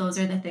obviously, those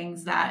are the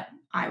things that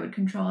I would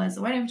control as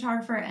a wedding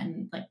photographer,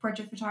 and like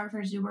portrait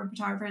photographers, newborn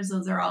photographers.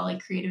 Those are all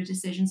like creative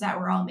decisions that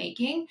we're all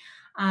making.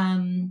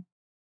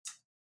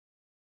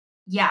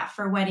 Yeah,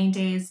 for wedding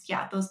days,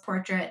 yeah, those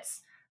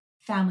portraits,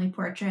 family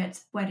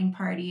portraits, wedding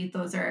party,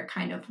 those are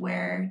kind of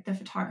where the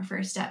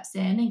photographer steps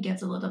in and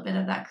gives a little bit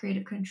of that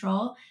creative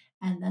control.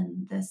 And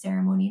then the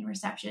ceremony and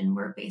reception,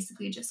 we're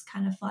basically just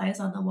kind of flies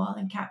on the wall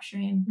and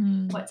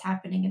capturing what's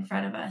happening in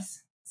front of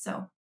us.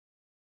 So,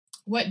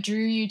 what drew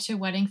you to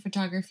wedding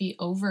photography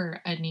over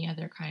any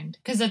other kind?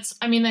 Because that's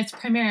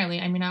primarily,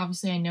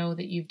 obviously I know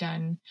that you've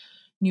done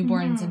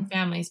newborns and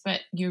families, but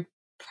you're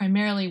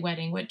primarily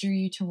wedding. What drew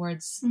you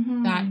towards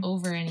that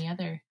over any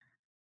other?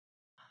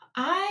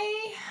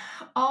 I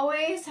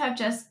always have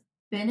just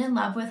been in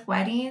love with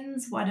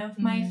weddings. One of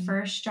my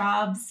first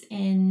jobs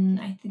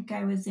I think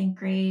I was in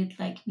grade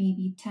like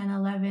maybe 10,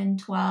 11,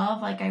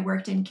 12, like I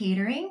worked in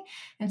catering.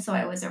 And so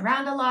I was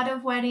around a lot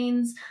of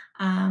weddings.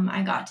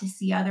 I got to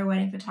see other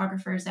wedding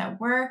photographers at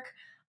work.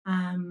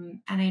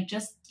 And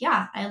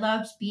I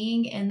loved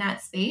being in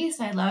that space.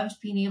 I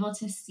loved being able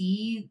to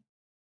see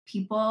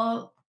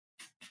people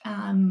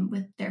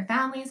with their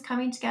families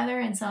coming together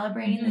and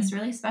celebrating this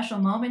really special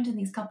moment in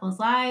these couples'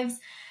 lives.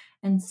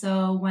 And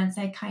so once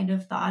I kind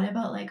of thought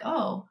about like,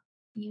 oh,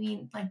 you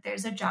mean like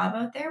there's a job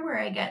out there where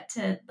I get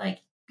to like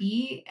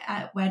be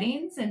at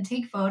weddings and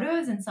take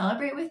photos and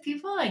celebrate with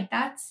people, like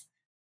that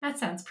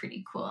sounds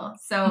pretty cool.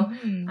 So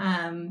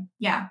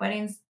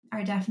weddings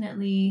are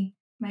definitely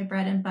my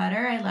bread and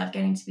butter. I love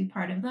getting to be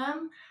part of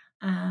them.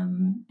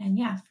 And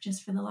yeah,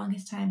 just for the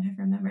longest time, I've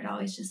remembered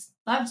always just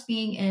loved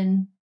being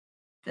in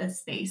the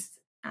space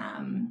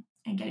and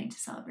getting to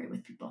celebrate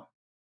with people.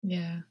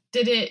 Yeah.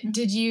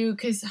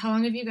 Because how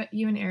long have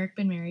you and Eric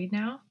been married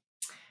now?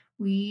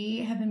 We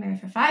have been married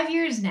for 5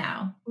 years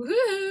now.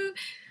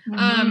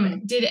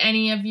 Woohoo! Did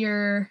any of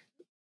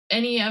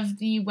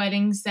the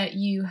weddings that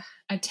you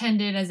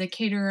attended as a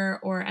caterer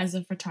or as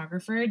a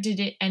photographer,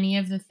 any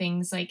of the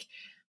things like,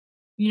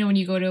 when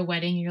you go to a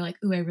wedding, you're like,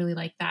 ooh, I really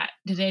like that.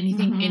 Did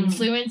anything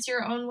influence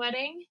your own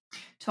wedding?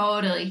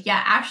 Totally.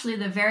 Yeah. Actually,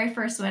 the very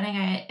first wedding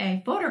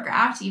I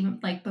photographed, even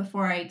like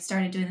before I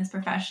started doing this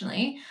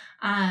professionally,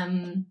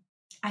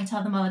 I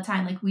tell them all the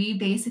time, like we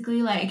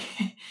basically like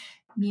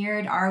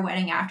mirrored our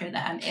wedding after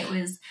them.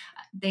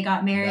 They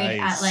got married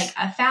at like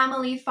a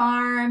family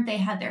farm. They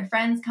had their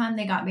friends come.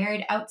 They got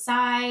married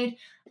outside.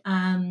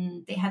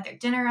 They had their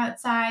dinner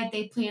outside.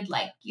 They played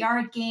like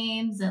yard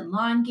games and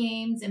lawn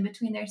games in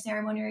between their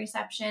ceremony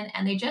reception.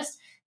 And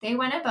they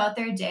went about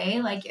their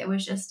day like it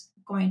was just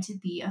going to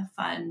be a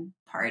fun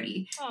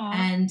party. Aww.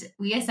 And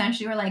we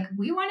essentially were like,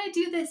 we want to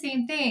do the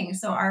same thing.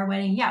 So our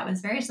wedding, it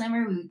was very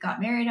similar. We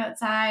got married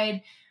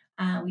outside.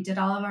 We did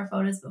all of our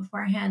photos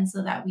beforehand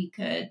so that we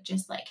could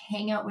just like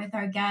hang out with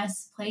our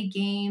guests, play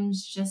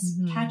games,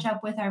 just catch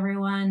up with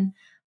everyone.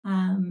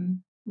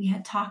 We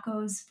had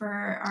tacos for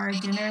our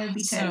dinner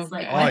because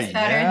what's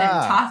better than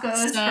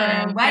tacos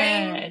for a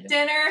wedding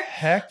dinner?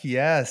 Heck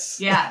yes.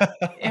 Yeah,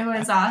 it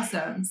was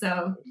awesome.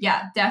 So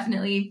yeah,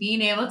 definitely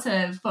being able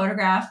to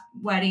photograph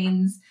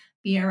weddings,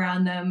 be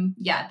around them.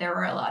 Yeah, there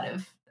were a lot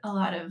of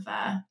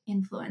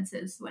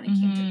influences when it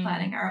came to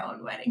planning our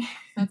own wedding.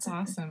 That's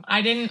awesome.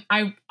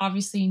 I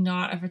obviously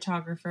not a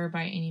photographer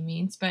by any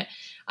means, but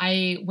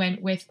I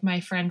went with my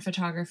friend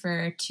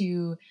photographer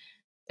to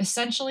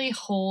essentially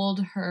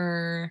hold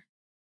her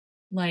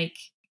like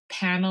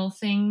panel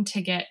thing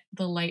to get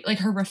the light, like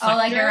her reflector. Oh,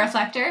 like a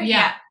reflector?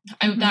 Yeah.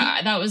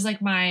 That was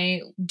like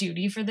my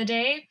duty for the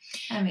day.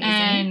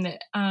 Amazing.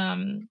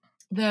 And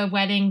the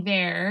wedding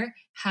there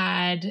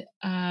had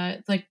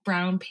like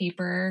brown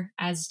paper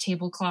as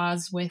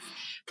tablecloths with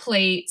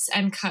plates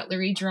and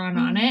cutlery drawn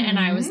on it. And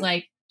I was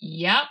like,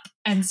 yep.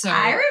 And so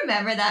I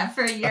remember that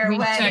for your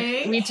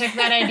wedding. We took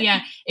that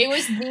idea. It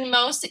was the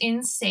most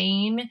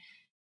insane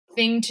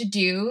thing to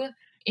do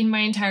in my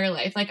entire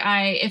life. Like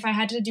if I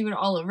had to do it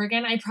all over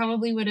again, I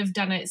probably would have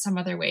done it some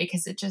other way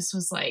because it just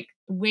was like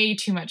way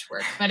too much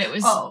work, but it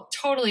was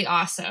totally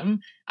awesome.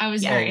 I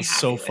was very happy.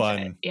 So with fun.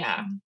 It.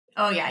 Yeah.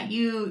 Oh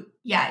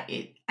yeah.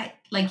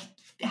 Like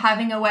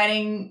having a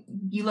wedding,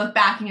 you look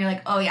back and you're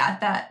like, oh yeah,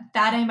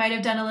 that I might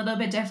have done a little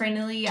bit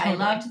differently. Totally. I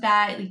loved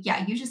that.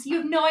 Yeah. You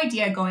have no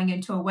idea going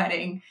into a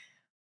wedding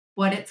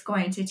what it's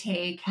going to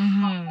take,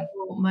 how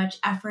much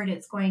effort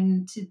it's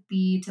going to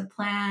be to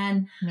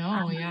plan.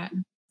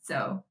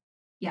 So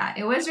yeah,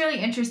 it was really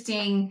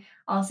interesting,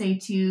 I'll say,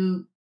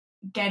 to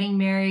getting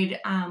married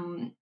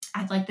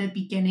at like the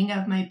beginning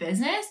of my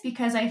business,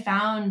 because I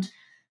found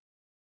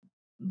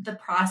the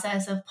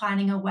process of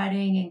planning a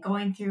wedding and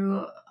going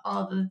through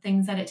all the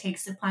things that it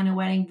takes to plan a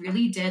wedding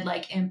really did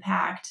like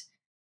impact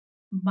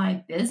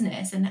my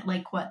business and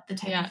like what the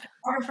type of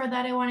photographer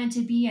that I wanted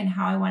to be and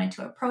how I wanted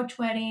to approach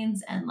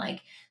weddings and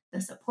like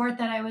the support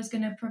that I was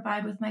going to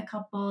provide with my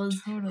couples,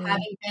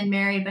 having been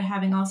married, but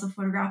having also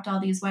photographed all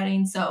these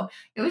weddings. So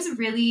it was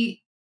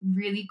really,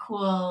 really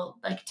cool,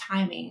 like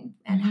timing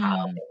and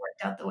how it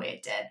worked out the way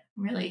it did.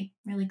 I'm really,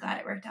 really glad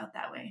it worked out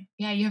that way.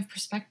 Yeah. You have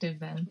perspective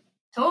then.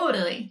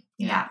 Totally.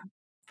 Yeah.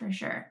 For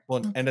sure.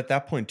 Well, and at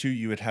that point too,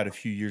 you had a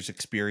few years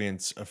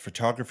experience of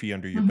photography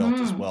under your belt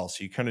as well.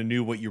 So you kind of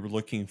knew what you were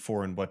looking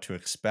for and what to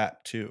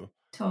expect too.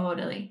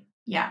 Totally.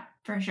 Yeah,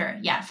 for sure.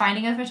 Yeah.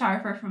 Finding a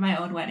photographer for my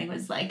own wedding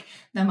was like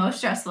the most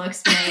stressful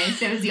experience.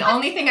 It was the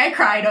only thing I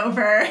cried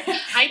over.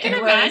 I can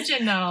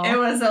imagine though. It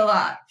was a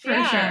lot for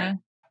sure.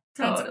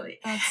 Totally.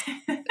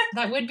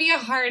 That would be a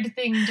hard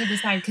thing to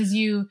decide because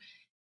you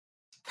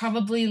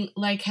probably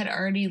like had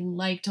already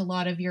liked a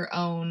lot of your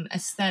own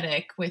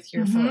aesthetic with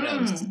your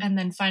photos, and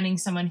then finding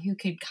someone who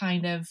could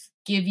kind of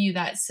give you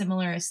that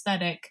similar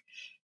aesthetic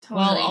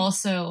while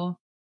also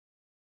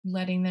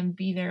letting them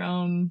be their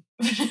own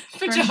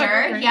photographer.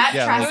 Sure. Yeah,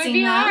 that would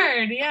be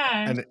hard.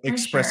 Yeah, and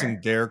expressing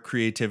their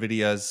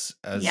creativity as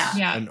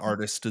an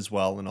artist as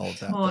well, and all of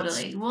that.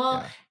 Totally.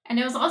 And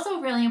it was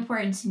also really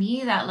important to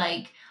me that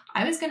like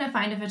I was going to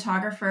find a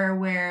photographer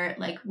where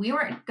like we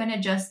weren't going to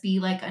just be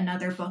like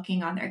another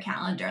booking on their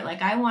calendar.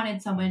 Like I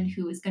wanted someone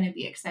who was going to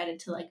be excited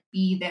to like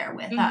be there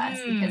with us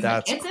because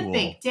like, it's a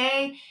big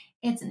day.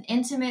 It's an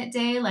intimate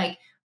day. Like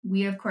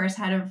we of course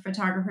had a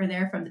photographer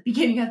there from the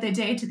beginning of the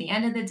day to the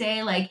end of the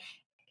day. Like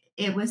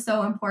it was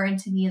so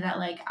important to me that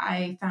like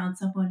I found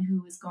someone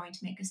who was going to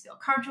make us feel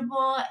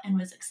comfortable and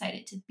was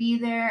excited to be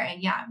there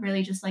and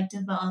really just like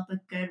develop a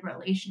good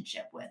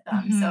relationship with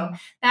them. So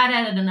that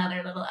added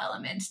another little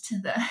element to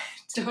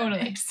the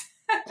mix.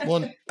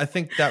 Well, I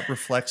think that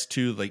reflects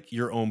too like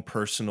your own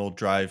personal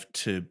drive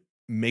to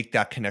make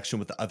that connection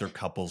with the other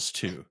couples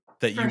too.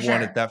 That you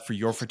wanted that for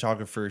your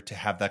photographer to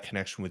have that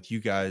connection with you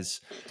guys.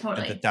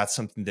 Totally. And that's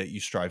something that you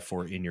strive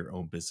for in your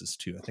own business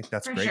too. I think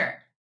that's great. Sure.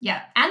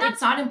 Yeah. And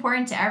that's not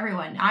important to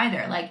everyone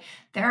either. Like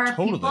there are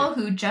people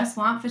who just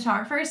want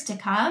photographers to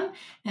come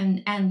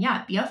and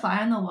be a fly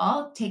on the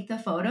wall, take the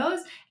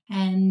photos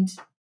and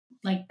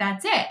like,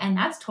 that's it. And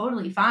that's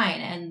totally fine.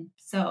 And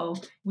so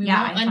we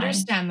won't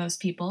understand those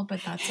people,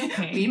 but that's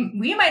okay.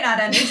 we might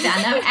not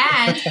understand them.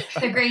 And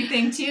the great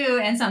thing too,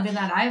 and something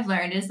that I've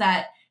learned is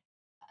that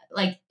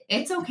like,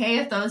 it's okay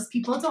if those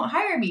people don't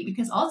hire me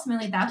because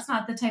ultimately that's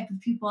not the type of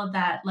people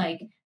that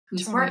like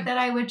whose work that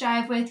I would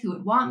jive with, who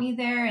would want me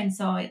there. And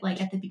so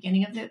like at the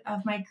beginning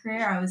of my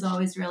career, I was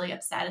always really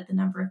upset at the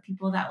number of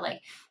people that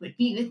like would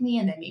meet with me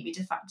and then maybe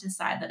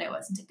decide that I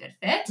wasn't a good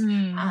fit.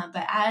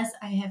 But as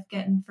I have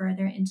gotten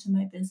further into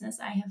my business,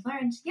 I have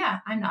learned,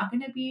 I'm not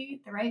going to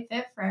be the right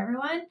fit for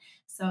everyone.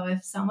 So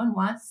if someone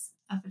wants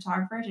a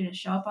photographer to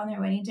just show up on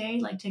their wedding day,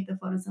 like take the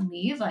photos and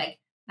leave, like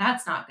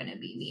that's not going to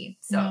be me.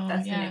 So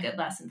that's been a good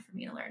lesson for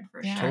me to learn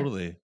for sure.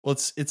 Totally. Well,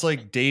 it's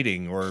like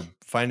dating or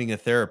finding a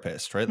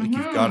therapist, right? Like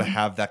you've got to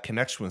have that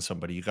connection with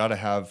somebody. You got to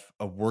have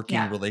a working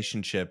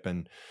relationship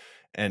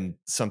and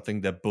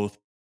something that both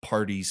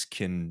parties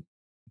can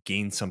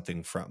gain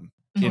something from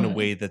in a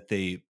way that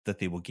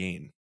they will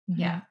gain.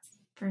 Yeah,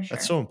 for sure.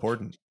 That's so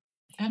important.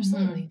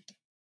 Absolutely.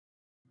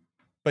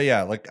 But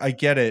yeah, like I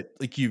get it.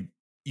 Like you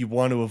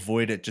want to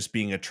avoid it just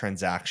being a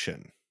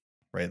transaction.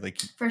 Right. Like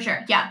for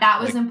sure. Yeah. That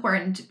was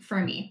important for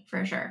me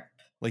for sure.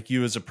 Like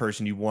you as a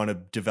person, you want to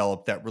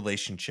develop that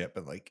relationship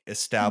and like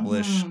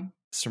establish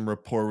some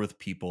rapport with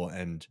people.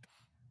 And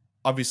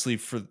obviously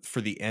for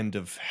the end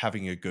of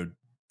having a good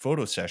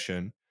photo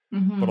session,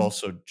 but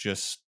also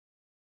just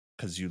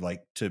because you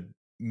like to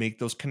make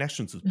those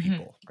connections with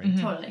people. Right.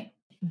 Totally.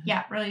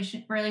 Yeah.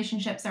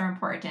 Relationships are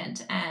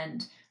important.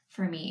 And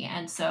for me.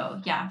 And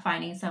so,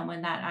 finding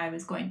someone that I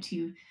was going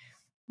to,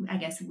 I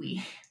guess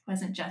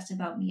wasn't just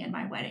about me and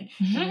my wedding.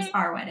 It was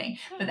our wedding,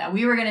 but that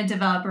we were going to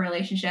develop a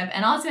relationship.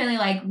 And ultimately,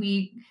 like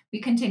we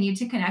continued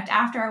to connect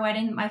after our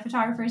wedding. My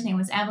photographer's name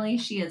was Emily.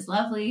 She is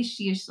lovely.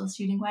 She is still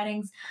shooting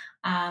weddings.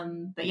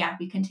 But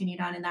we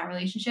continued on in that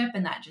relationship.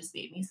 And that just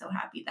made me so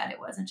happy that it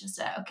wasn't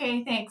just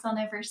okay, thanks, I'll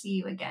never see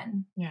you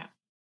again. Yeah.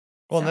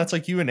 Well, and that's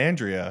like you and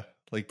Andrea.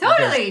 Like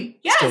totally.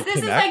 Yes,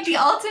 this is like the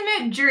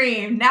ultimate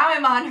dream. Now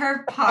I'm on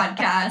her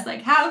podcast.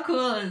 Like, how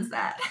cool is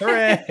that?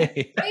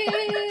 Hooray!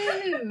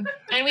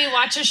 And we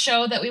watch a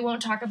show that we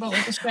won't talk about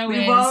what the show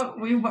is.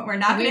 We're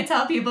not going to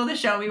tell people the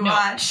show we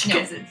watch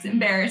because it's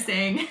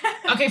embarrassing.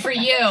 Okay, for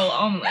you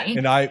only.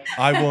 And I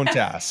won't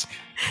ask.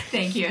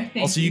 Thank you.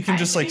 Also, you can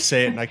just like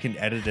say it, and I can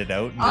edit it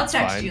out. And I'll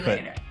text you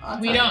later.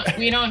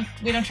 We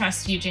don't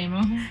trust you,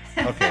 JMO.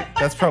 Okay,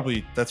 that's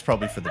probably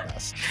for the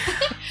best.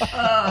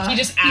 He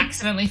just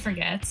accidentally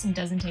forgets and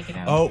doesn't take it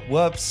out. Oh,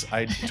 whoops!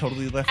 I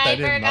totally left that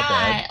in. My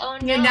bad. Oh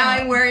no! Yeah, now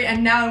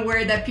I'm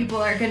worried that people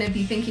are going to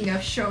be thinking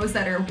of shows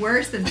that are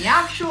worse than the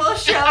actual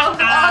show.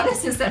 Oh,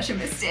 this is such a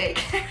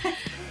mistake.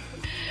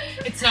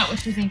 It's not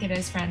what you think it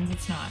is, friends.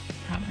 It's not.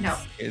 Promise. No.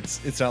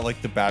 It's not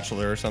like The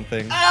Bachelor or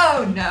something.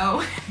 Oh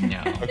no.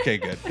 No. Okay,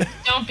 good.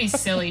 Don't be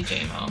silly,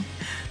 JMO.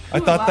 I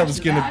thought that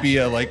was going to be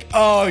a like,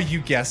 oh,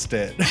 you guessed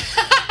it.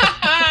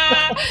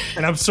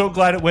 And I'm so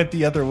glad it went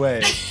the other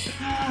way.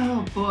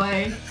 Oh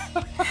boy.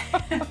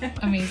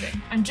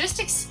 Amazing. I'm just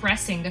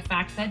expressing the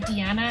fact that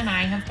Deanna and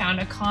I have found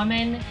a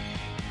common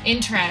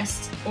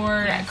interest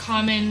or a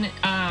common,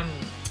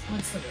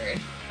 what's the word?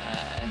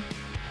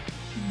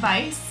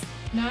 Vice?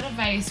 Not a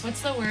vice.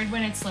 What's the word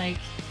when it's like...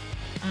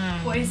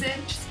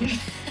 Poison?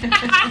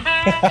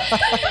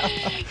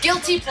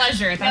 Guilty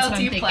pleasure. That's what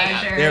I'm thinking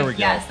of. There we go.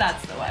 Yes,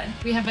 that's the one.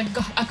 We have a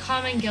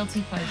common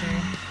guilty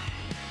pleasure.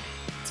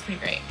 It's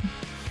pretty great.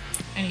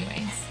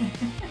 Anyways.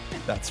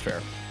 That's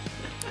fair.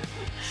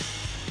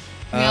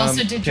 We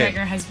also did drag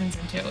our husbands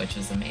into it, which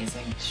was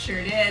amazing.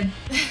 Sure did.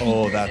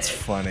 Oh, Sure that's did.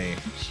 funny.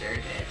 Sure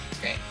did. It's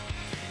great.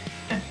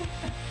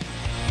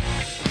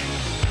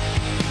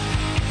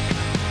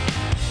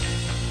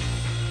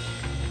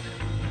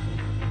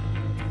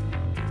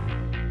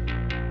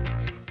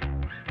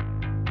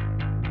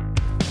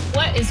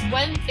 What is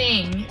one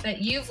thing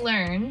that you've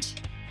learned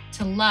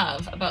to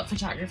love about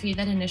photography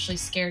that initially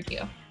scared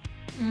you?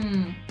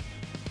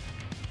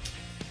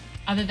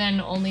 Other than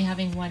only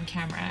having one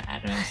camera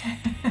at a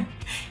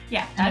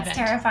Yeah, that's event.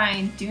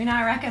 terrifying. Do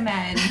not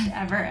recommend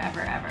ever,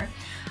 ever, ever.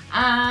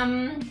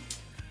 I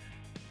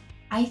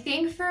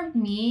think for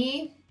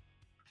me,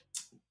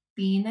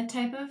 being the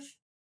type of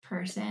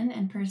person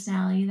and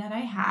personality that I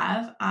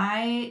have,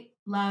 I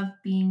love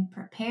being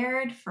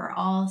prepared for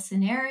all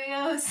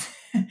scenarios.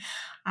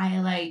 I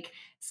like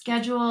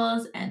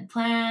schedules and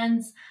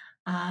plans,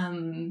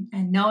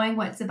 and knowing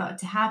what's about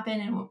to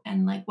happen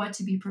and like what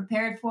to be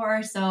prepared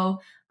for. So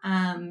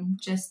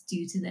just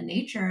due to the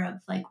nature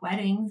of like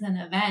weddings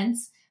and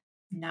events,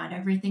 not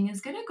everything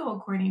is going to go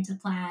according to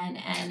plan,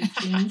 and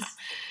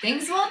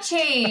things will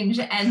change.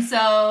 And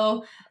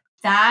so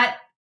that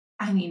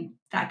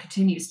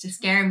continues to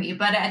scare me,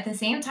 but at the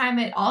same time,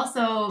 it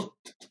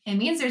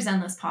means there's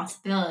endless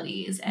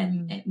possibilities,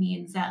 and it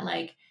means that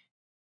like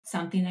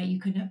something that you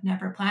could have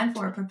never planned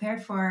for or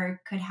prepared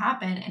for could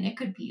happen, and it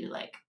could be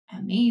like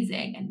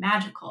amazing and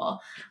magical.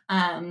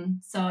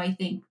 So I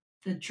think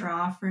the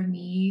draw for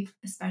me,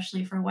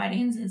 especially for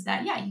weddings, is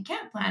that, yeah, you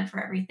can't plan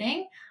for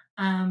everything.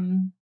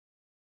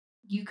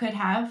 You could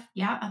have,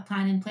 a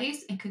plan in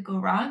place. It could go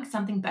wrong.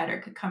 Something better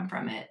could come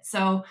from it.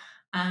 So,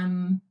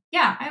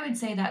 I would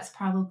say that's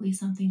probably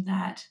something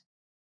that,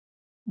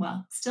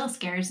 still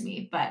scares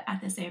me, but at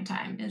the same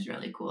time is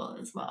really cool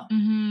as well.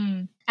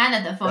 Mm-hmm. And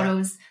that the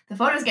photos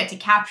get to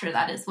capture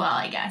that as well,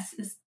 I guess,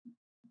 is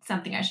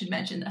something I should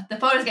mention. The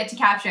photos get to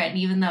capture it. And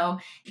even though,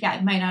 you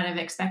might not have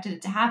expected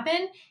it to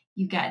happen,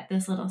 you get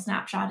this little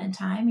snapshot in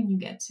time and you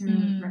get to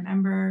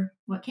remember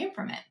what came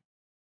from it.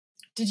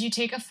 Did you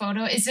take a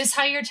photo? Is this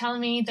how you're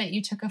telling me that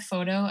you took a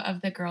photo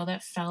of the girl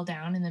that fell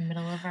down in the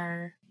middle of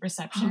our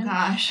reception? Oh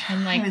gosh.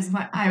 And like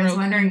I was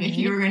wondering if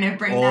you were going to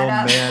bring that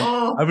up. Man.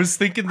 Oh, I was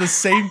thinking the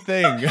same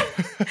thing.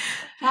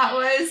 that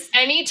was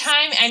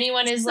anytime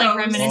anyone is so like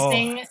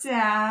reminiscing,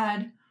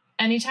 sad.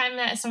 anytime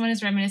that someone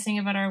is reminiscing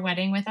about our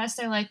wedding with us,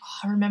 they're like,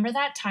 oh, remember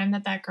that time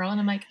that girl? And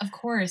I'm like, of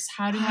course.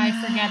 How do I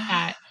forget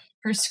that?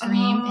 Her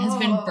scream has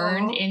been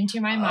burned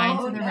into my mind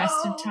for the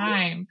rest of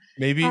time.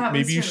 Maybe you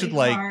really should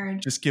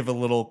hard. just give a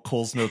little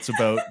Cole's Notes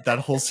about that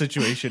whole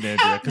situation,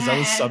 Andrea, because that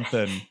was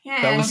something.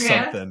 That was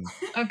something.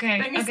 Okay.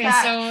 Bring us Okay.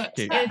 back. So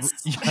it's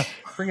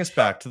bring us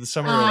back to the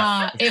summer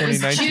of it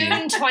was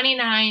 2019. June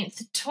 29th,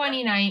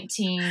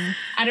 2019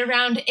 at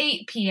around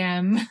 8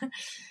 p.m.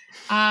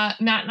 Matt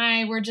and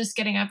I were just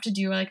getting up to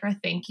do like our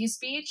thank you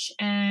speech,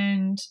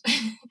 and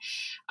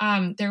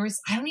there was,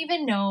 I don't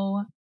even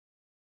know,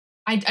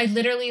 I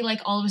literally like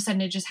all of a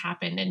sudden it just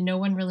happened and no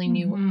one really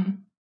knew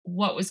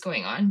what was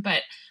going on,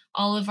 but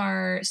all of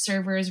our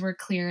servers were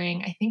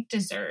clearing, I think,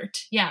 dessert.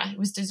 Yeah, it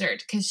was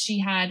dessert, because she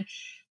had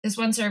this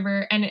one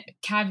server, and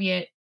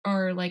caveat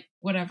or like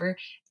whatever,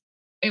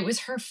 it was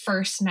her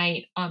first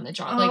night on the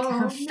job, like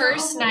her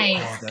first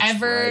night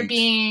ever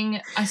being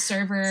a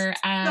server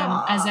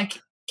as a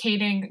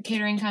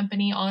catering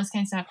company, all this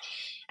kind of stuff.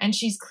 And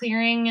she's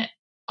clearing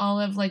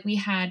all of, like, we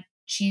had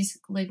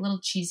little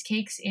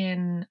cheesecakes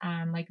in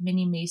like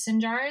mini mason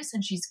jars,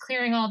 and she's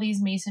clearing all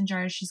these mason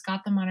jars. She's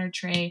got them on her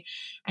tray,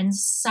 and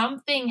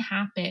something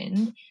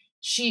happened.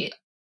 She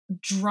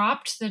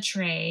dropped the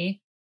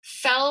tray,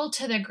 fell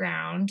to the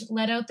ground,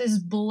 let out this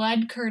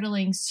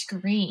blood-curdling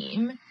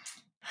scream,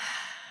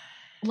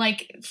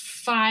 like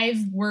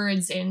 5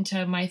 words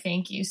into my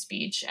thank you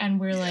speech,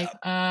 and we're like,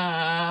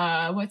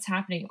 what's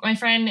happening? My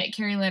friend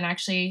Carrie Lynn,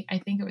 actually, I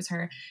think it was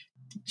her,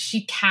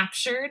 she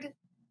captured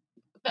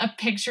a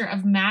picture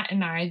of Matt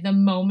and I the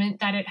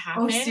moment that it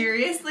happened. Oh,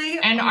 seriously?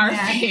 And our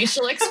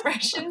facial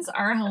expressions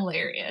are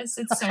hilarious.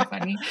 It's so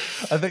funny.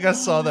 I think I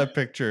saw that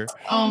picture.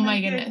 Oh my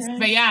goodness.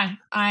 But yeah,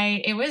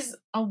 it was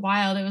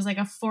it was like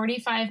a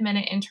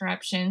 45-minute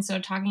interruption. So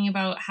talking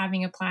about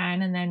having a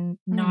plan and then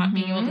not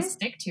being able to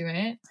stick to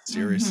it.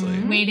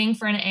 Seriously. Waiting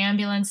for an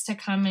ambulance to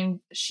come, and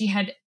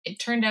it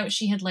turned out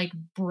she had like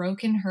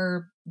broken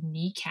her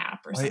kneecap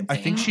or something. I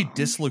think she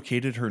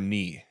dislocated her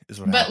knee is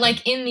what happened. But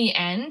like in the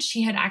end,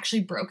 she had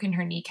actually broken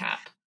her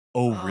kneecap.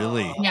 Oh,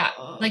 really? Yeah.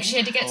 Like she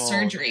had to get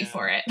surgery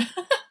for it.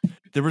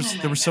 There Oh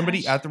was my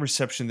somebody gosh. at the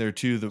reception there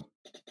too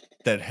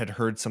that had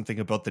heard something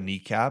about the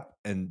kneecap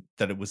and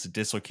that it was a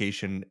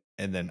dislocation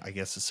and then I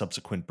guess a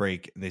subsequent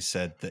break. And they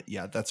said that,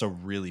 yeah, that's a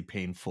really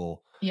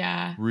painful,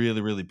 Yeah.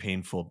 really, really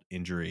painful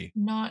injury.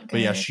 Not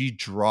But yeah, good. she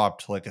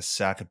dropped like a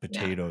sack of Yeah.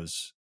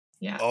 potatoes.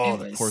 Yeah. Oh,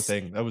 It the poor was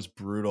thing. That was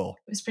brutal.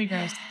 pretty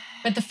gross.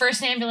 But the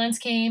first ambulance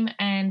came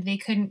and they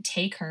couldn't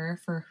take her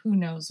for who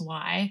knows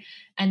why.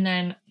 And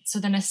then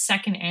a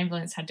second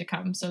ambulance had to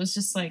come. So it was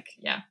just like,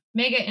 yeah,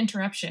 mega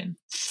interruption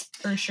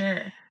for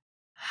sure.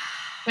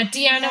 But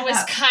Deanna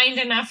was kind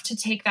enough to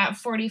take that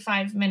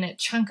 45-minute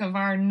chunk of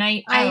our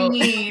night out. I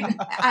mean,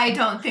 I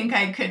don't think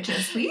I could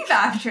just leave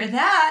after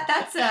that.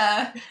 That's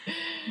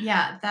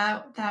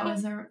that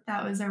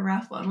was a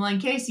rough one. Well,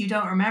 in case you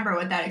don't remember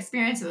what that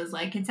experience was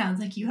like, it sounds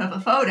like you have a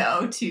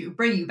photo to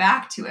bring you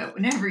back to it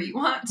whenever you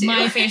want to.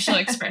 My facial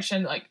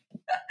expression, like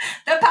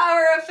the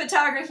power of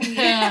photography.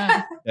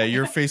 Yeah,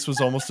 your face was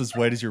almost as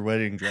white as your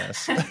wedding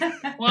dress.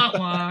 Wah,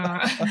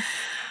 wah.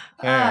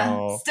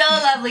 Still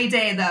a lovely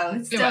day,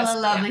 though. Still a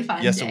lovely, fun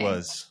day. Yes, it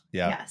was.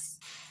 Yeah. Yes.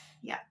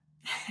 Yeah.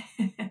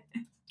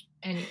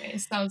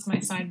 Anyways, that was my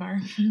sidebar.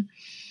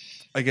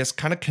 I guess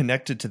kind of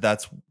connected to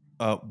that's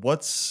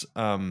what's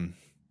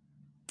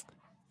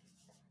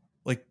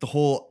like the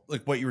whole,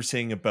 like what you were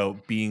saying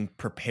about being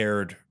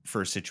prepared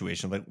for a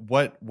situation. Like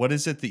what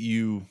is it that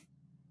you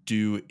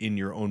do in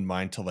your own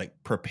mind to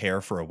like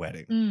prepare for a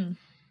wedding?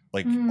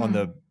 Like on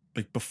the,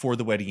 like before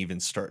the wedding even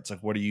starts,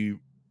 like what are you,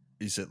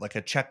 is it like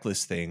a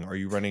checklist thing? Are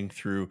you running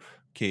through,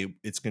 okay,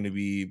 it's going to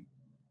be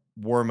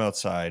warm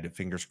outside,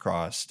 fingers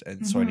crossed,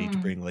 and so I need to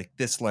bring like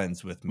this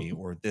lens with me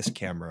or this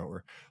camera,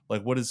 or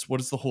like what is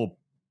the whole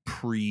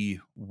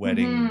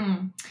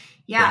pre-wedding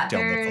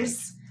breakdown look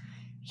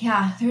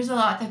like? There's a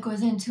lot that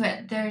goes into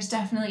it. There's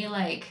definitely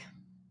like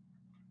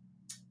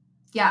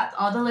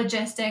all the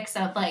logistics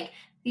of like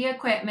the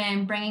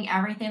equipment, bringing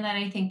everything that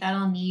I think that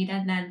I'll need,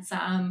 and then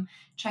some,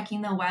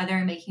 checking the weather,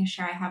 making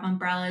sure I have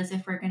umbrellas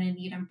if we're going to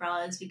need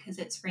umbrellas because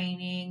it's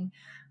raining.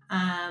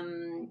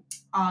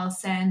 I'll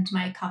send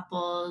my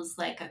couples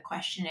like a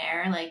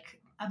questionnaire like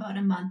about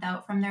a month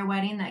out from their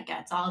wedding that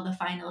gets all the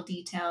final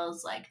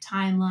details like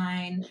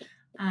timeline,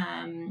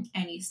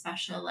 any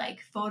special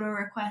like photo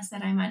requests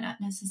that I might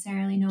not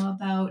necessarily know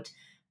about,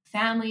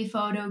 family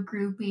photo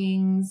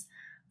groupings,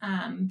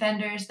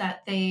 vendors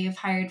that they've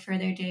hired for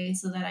their day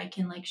so that I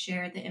can like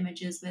share the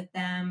images with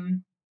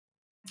them.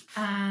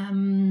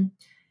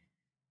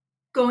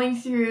 Going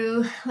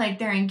through like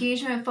their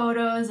engagement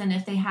photos, and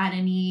if they had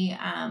any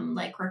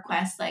like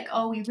requests like,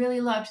 oh, we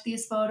really loved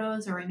these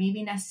photos, or we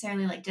maybe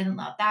necessarily like didn't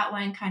love that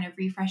one, kind of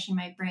refreshing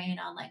my brain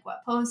on like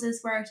what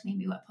poses worked,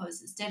 maybe what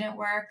poses didn't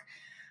work.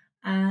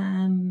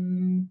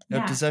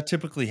 Now, does that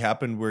typically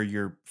happen where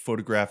you're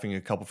photographing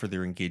a couple for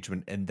their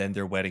engagement and then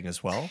their wedding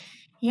as well?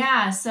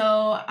 Yeah, so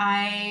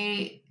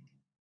I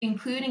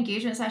include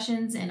engagement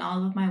sessions in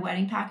all of my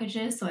wedding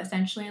packages. So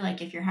essentially,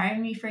 like if you're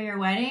hiring me for your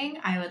wedding,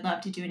 I would love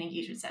to do an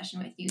engagement session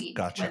with you.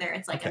 Gotcha. Whether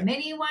it's like a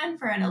mini one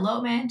for an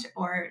elopement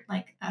or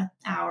like an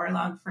hour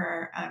long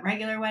for a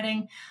regular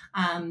wedding.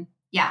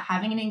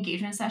 Having an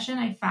engagement session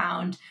I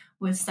found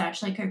was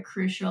such like a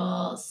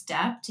crucial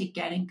step to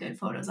getting good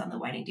photos on the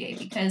wedding day,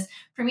 because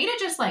for me to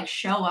just like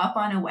show up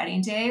on a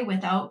wedding day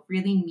without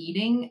really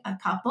meeting a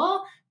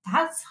couple,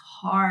 that's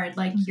hard.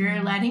 Like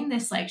you're letting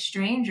this like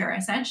stranger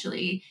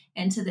essentially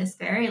into this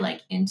very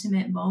like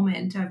intimate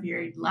moment of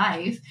your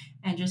life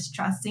and just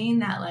trusting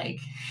that like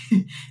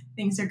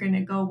things are going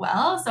to go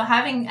well. So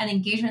having an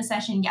engagement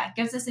session,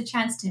 gives us a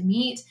chance to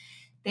meet.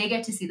 They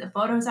get to see the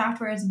photos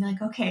afterwards and be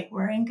like, okay,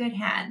 we're in good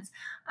hands.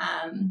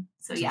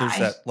 So there's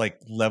that like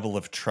level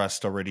of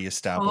trust already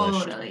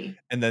established. Totally.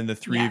 And then the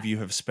three of you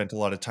have spent a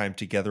lot of time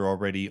together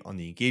already on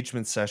the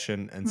engagement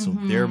session. And so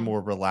they're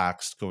more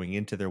relaxed going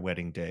into their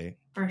wedding day.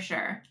 For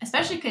sure.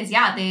 Especially because,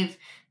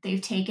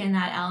 they've taken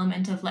that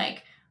element of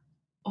like,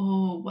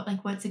 oh,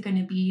 what's it going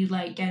to be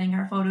like getting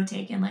our photo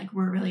taken? Like,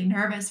 we're really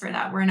nervous for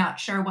that. We're not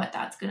sure what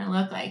that's going to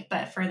look like.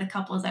 But for the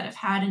couples that have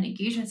had an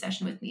engagement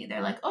session with me,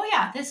 they're like, oh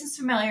yeah, this is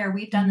familiar.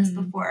 We've done this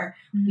before.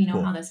 We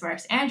know how this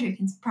works. Andrew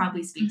can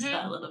probably speak to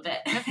that a little bit.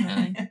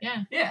 Definitely.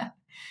 Yeah.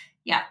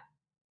 Yeah.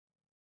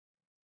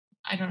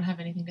 I don't have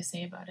anything to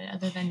say about it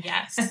other than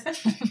yes.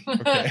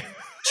 Okay.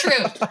 True.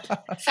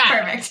 Fact.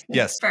 Perfect.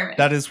 Yes. Perfect.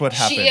 That is what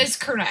happened. She is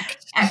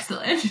correct.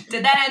 Excellent.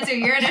 Did that answer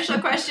your initial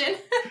question?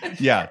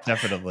 Yeah,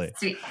 definitely.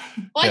 Sweet.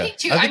 Well, I think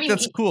too. I think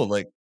that's cool.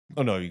 Like,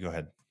 oh no, you go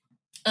ahead.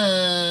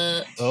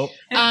 I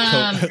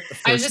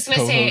was just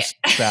gonna say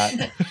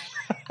that.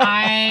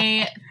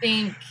 I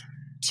think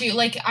too.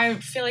 Like, I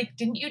feel like,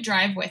 didn't you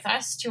drive with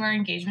us to our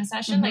engagement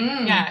session?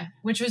 Like,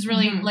 which was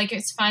really like,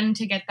 it's fun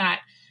to get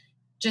that,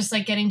 just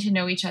like getting to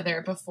know each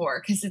other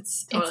before, because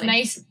it's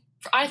nice.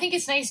 I think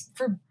it's nice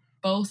for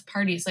both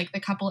parties, like the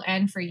couple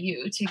and for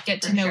you, to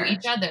get to know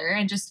each other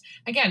and just,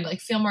 again, like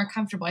feel more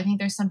comfortable. I think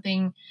there's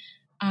something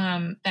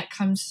that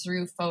comes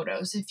through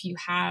photos if you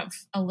have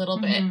a little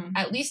bit,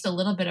 at least a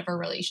little bit of a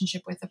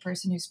relationship with the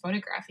person who's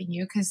photographing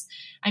you. Because,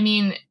 I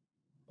mean,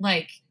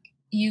 like,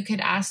 you could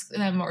ask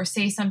them or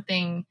say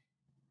something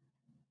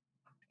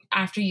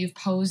after you've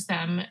posed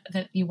them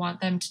that you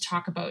want them to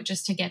talk about,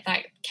 just to get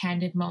that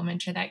candid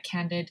moment or that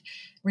candid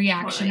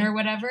reaction Totally. or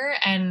whatever.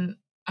 And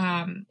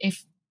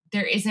if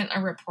there isn't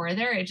a rapport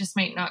there, it just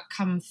might not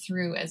come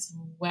through as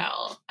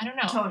well. I don't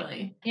know.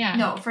 Totally. Yeah.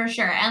 No, for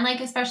sure. And like,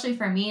 especially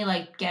for me,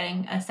 like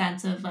getting a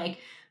sense of like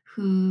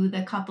who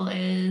the couple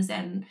is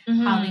and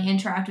how they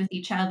interact with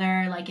each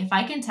other. Like if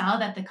I can tell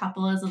that the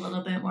couple is a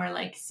little bit more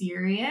like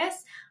serious,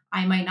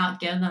 I might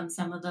not give them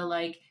some of the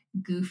like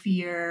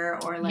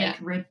goofier or like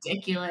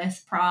ridiculous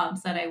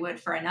prompts that I would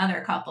for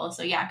another couple.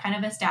 So yeah, kind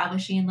of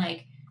establishing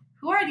like,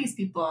 who are these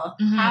people?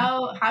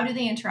 How do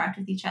they interact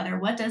with each other?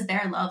 What does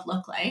their love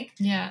look like?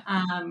 Yeah.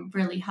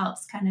 Really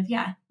helps kind of,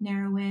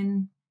 narrow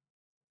in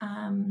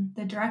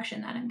the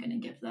direction that I'm going to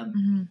give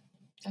them.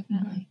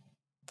 Definitely.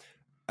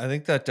 I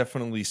think that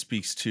definitely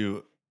speaks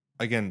to,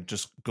 again,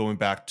 just going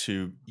back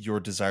to your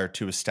desire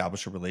to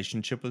establish a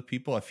relationship with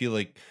people. I feel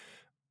like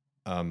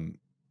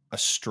a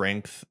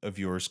strength of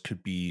yours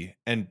could be,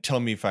 and tell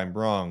me if I'm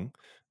wrong,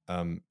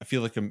 I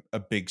feel like a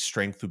big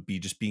strength would be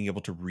just being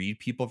able to read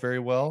people very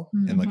well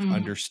and like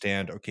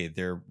understand, okay,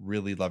 they're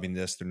really loving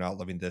this, they're not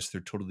loving this,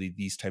 they're totally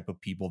these type of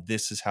people.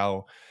 This is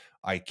how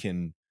I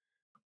can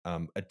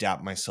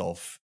adapt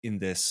myself in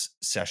this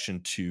session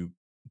to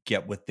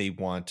get what they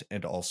want.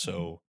 And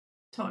also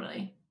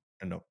totally,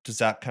 I don't know, does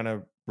that kind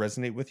of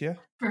resonate with you?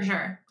 for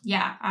sure.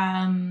 Yeah.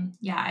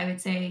 I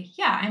would say,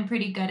 I'm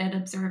pretty good at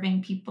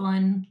observing people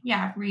and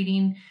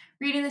reading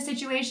the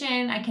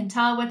situation. I can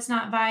tell what's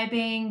not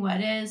vibing,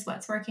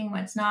 what's working,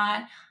 what's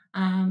not.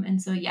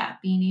 And so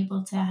being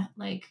able to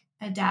like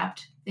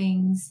adapt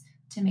things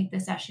to make the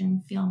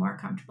session feel more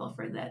comfortable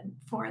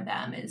for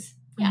them is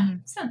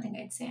something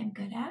I'd say I'm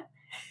good at.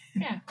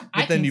 Yeah.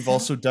 But then you've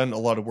also done a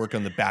lot of work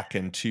on the back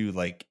end too,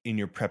 like in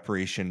your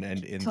preparation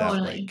and in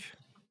that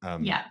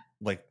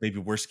like maybe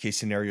worst case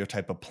scenario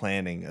type of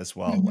planning as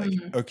well. Like,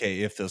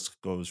 okay, if this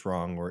goes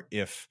wrong or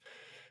if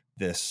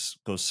this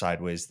goes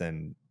sideways,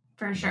 then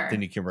for sure,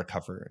 then you can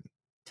recover.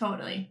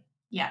 Totally.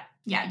 Yeah.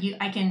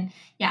 I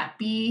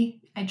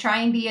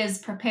try and be as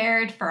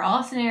prepared for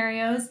all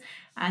scenarios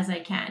as I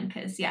can,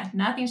 because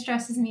nothing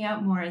stresses me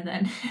out more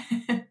than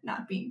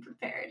not being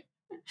prepared.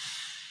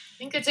 I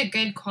think it's a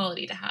good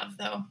quality to have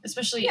though,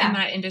 especially in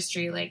that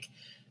industry, like,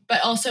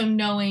 but also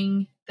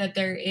knowing that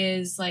there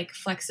is like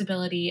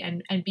flexibility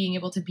and being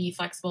able to be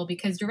flexible,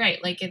 because you're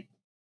right. Like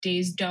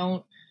days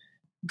don't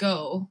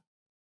go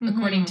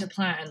according to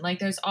plan. Like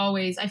there's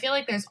always, I feel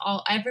like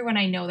everyone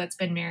I know that's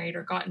been married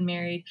or gotten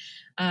married,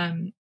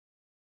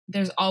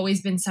 there's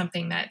always been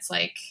something that's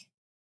like,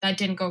 that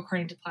didn't go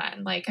according to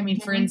plan. Like, I mean,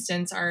 for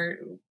instance, our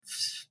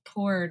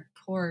poor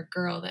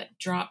girl that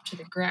dropped to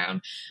the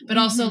ground, but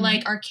also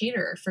like our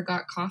caterer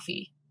forgot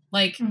coffee.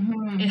 Like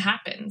it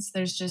happens.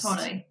 There's just,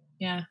 totally.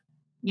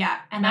 Yeah.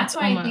 And that's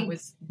why Oma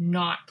was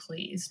not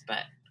pleased, but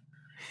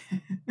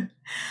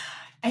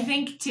I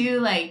think too,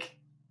 like,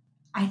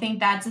 I think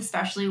that's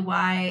especially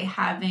why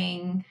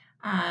having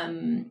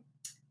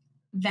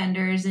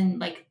vendors and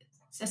like,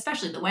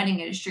 especially the wedding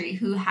industry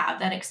who have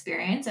that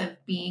experience of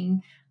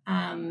being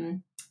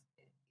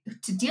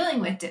to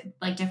dealing with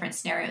like different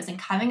scenarios and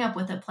coming up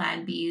with a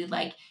plan B.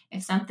 Like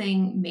if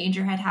something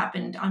major had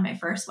happened on my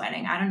first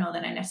wedding, I don't know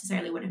that I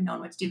necessarily would have known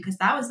what to do, because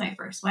that was my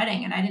first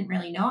wedding and I didn't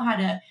really know how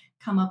to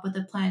come up with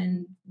a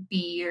plan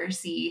B or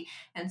C.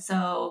 And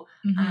so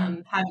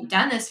having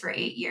done this for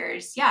 8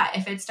 years,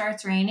 if it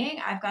starts raining,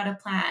 I've got a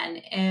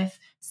plan. If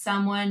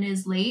someone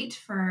is late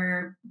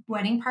for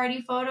wedding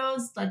party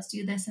photos, let's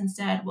do this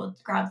instead. We'll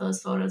grab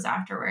those photos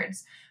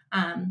afterwards.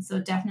 So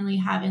definitely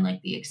having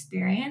like the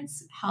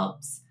experience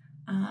helps,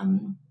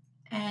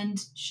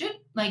 and should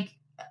like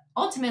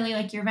ultimately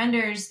like your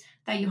vendors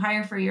that you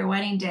hire for your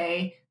wedding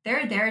day,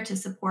 they're there to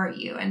support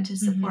you and to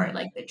support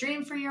like the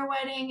dream for your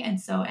wedding. And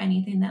so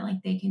anything that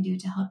like they can do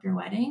to help your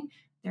wedding,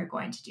 they're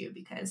going to do,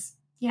 because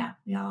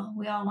we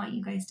all want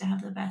you guys to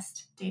have the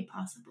best day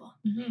possible.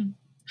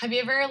 Have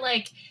you ever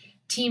like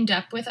teamed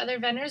up with other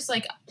vendors,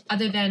 like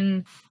other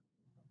than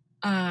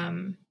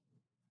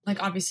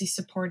like obviously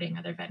supporting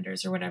other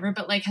vendors or whatever,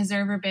 but like has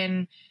there ever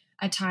been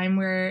a time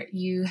where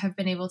you have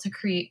been able to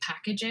create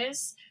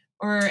packages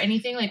or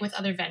anything like with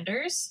other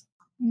vendors?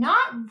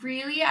 Not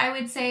really. I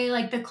would say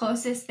like the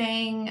closest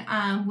thing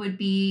would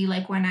be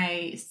like when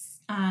I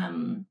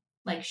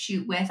like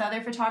shoot with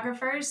other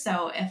photographers.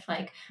 So if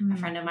like a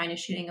friend of mine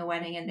is shooting a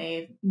wedding and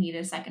they need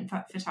a second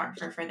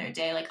photographer for their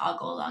day, like I'll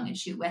go along and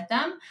shoot with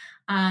them.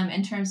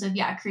 In terms of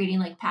creating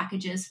like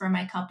packages for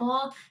my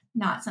couple,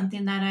 not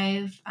something that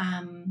I've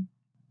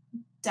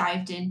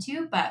dived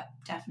into, but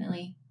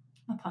definitely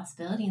a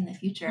possibility in the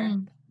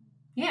future.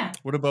 Yeah.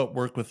 What about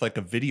work with like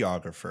a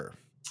videographer?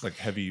 Like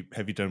have you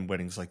done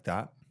weddings like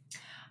that?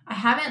 I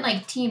haven't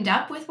like teamed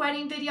up with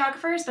wedding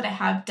videographers, but I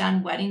have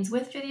done weddings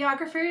with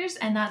videographers,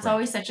 and that's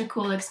always such a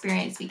cool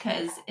experience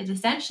because it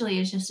essentially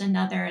is just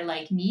another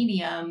like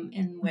medium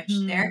in which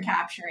they're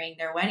capturing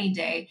their wedding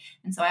day.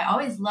 And so I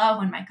always love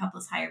when my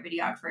couples hire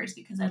videographers,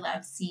 because I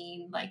love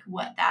seeing like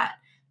what that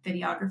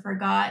videographer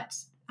got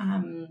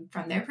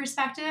from their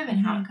perspective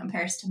and how it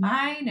compares to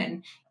mine.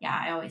 And yeah,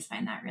 I always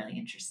find that really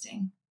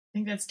interesting. I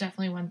think that's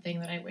definitely one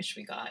thing that I wish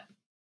we got.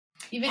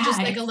 Even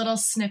just like a little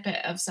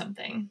snippet of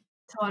something.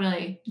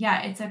 Totally.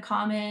 Yeah, it's a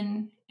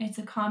common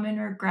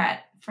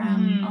regret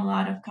from a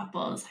lot of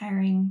couples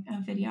hiring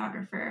a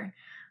videographer.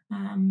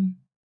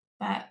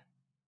 But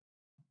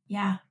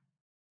yeah,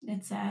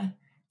 it's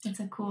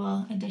a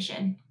cool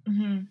addition.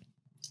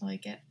 I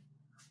like it.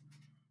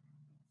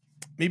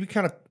 Maybe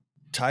kind of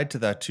tied to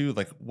that too,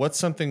 like what's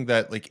something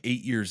that like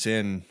 8 years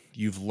in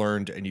you've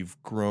learned and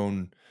you've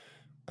grown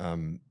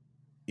in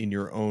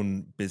your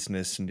own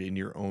business and in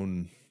your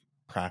own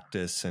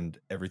practice and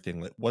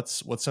everything? Like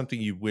what's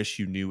something you wish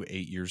you knew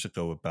 8 years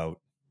ago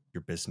about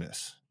your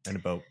business and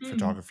about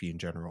photography in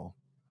general?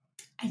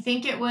 I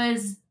think it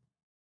was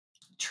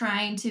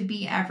trying to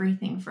be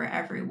everything for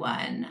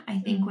everyone. I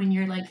think when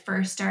you're like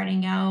first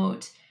starting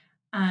out,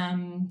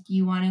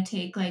 you want to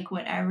take like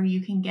whatever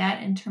you can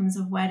get in terms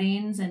of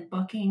weddings and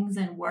bookings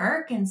and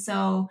work. And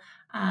so,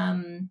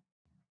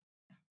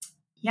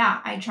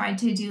 yeah, I tried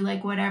to do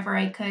like whatever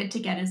I could to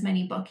get as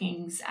many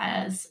bookings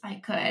as I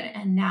could.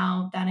 And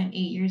now that I'm 8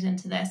 years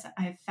into this,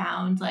 I've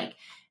found like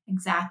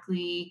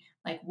exactly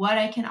like what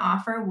I can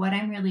offer, what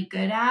I'm really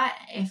good at.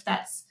 If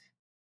that's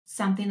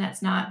something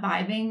that's not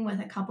vibing with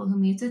a couple who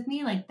meets with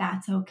me, like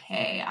that's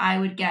okay. I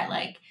would get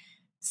like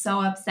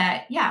so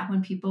upset,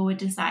 when people would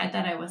decide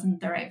that I wasn't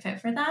the right fit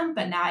for them.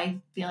 But now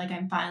I feel like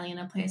I'm finally in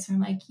a place where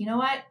I'm like, you know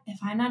what? If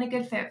I'm not a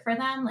good fit for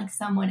them, like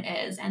someone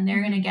is, and they're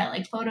going to get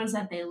like photos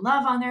that they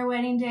love on their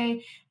wedding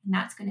day. And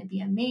that's going to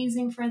be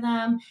amazing for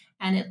them.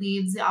 And it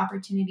leaves the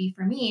opportunity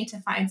for me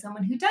to find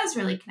someone who does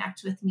really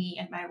connect with me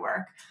and my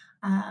work.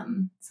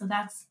 So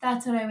that's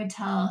what I would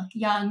tell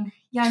young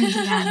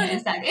Deanna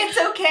is that it's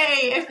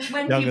okay if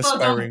when young people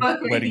don't book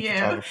with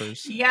you.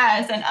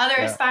 Yes, and other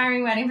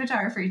aspiring wedding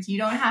photographers, you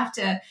don't have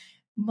to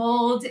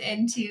mold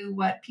into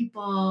what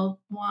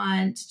people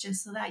want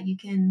just so that you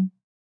can,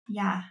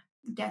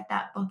 get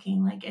that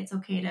booking. Like it's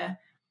okay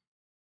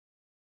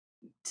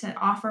to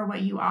offer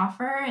what you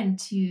offer and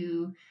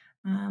to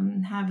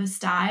have a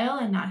style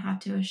and not have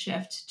to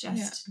shift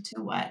just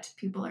to what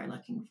people are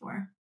looking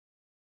for.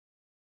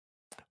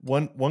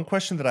 One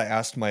question that I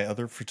asked my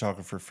other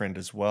photographer friend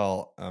as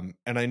well,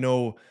 and I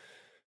know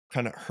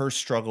kind of her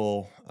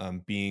struggle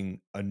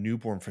being a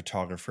newborn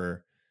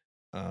photographer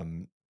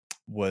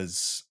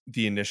was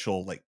the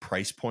initial like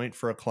price point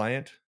for a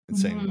client and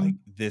saying like,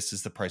 this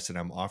is the price that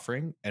I'm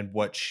offering. And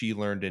what she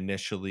learned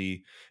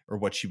initially or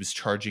what she was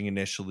charging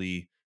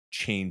initially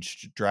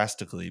changed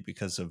drastically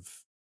because of,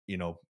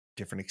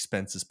 different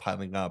expenses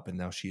piling up. And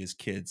now she has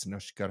kids and now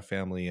she's got a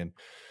family and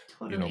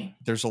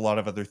there's a lot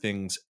of other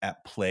things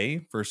at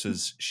play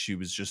versus she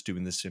was just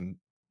doing this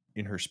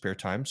in her spare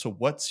time. So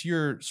what's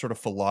your sort of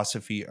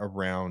philosophy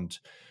around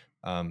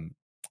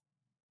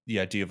the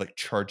idea of like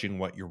charging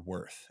what you're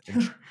worth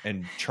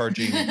and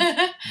charging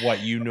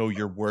what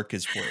your work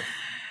is worth?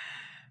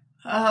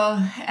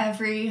 Oh,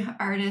 every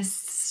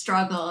artist's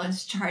struggle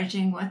is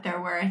charging what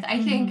they're worth.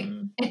 I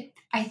think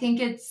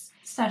it's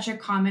such a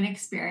common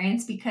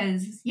experience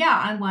because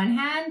on one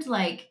hand,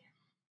 like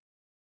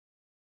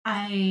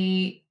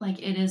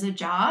it is a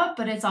job,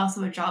 but it's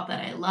also a job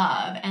that I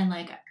love and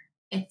like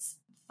it's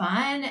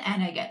fun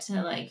and I get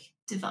to like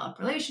develop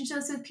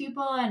relationships with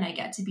people and I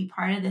get to be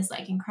part of this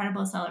like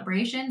incredible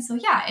celebration. So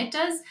it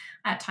does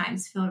at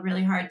times feel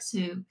really hard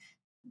to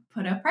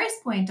put a price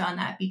point on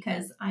that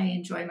because I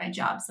enjoy my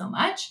job so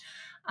much.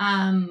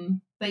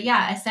 But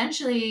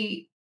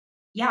essentially,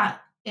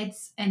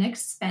 it's an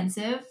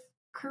expensive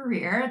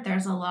career.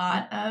 There's a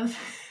lot of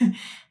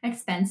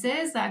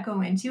expenses that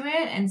go into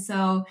it. And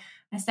so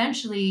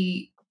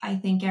essentially, I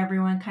think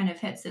everyone kind of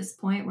hits this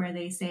point where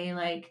they say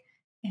like,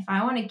 if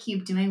I want to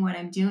keep doing what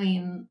I'm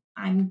doing,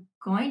 I'm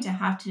going to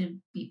have to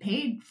be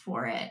paid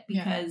for it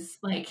because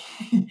like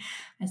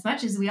as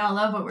much as we all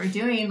love what we're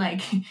doing,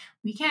 like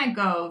we can't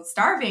go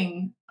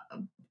starving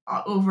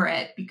over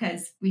it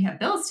because we have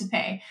bills to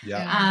pay.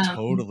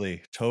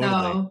 Totally.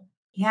 So,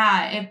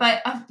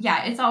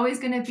 it's always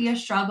going to be a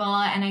struggle.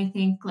 And I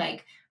think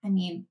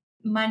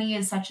money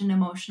is such an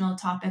emotional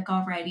topic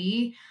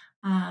already.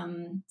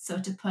 So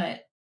to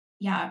put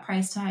a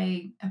price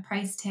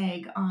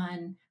tag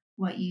on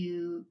what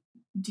you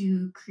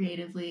do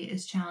creatively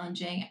is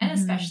challenging. And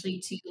especially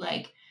to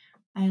like,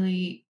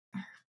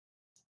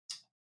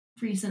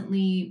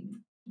 recently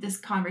this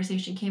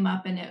conversation came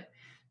up and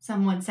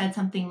someone said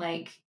something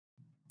like,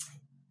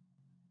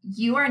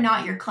 you are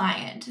not your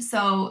client.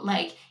 So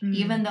like,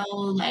 even though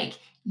like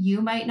you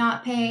might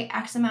not pay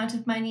X amount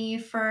of money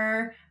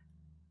for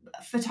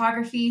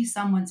photography,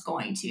 someone's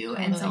going to.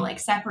 Totally. And so like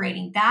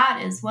separating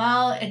that as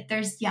well,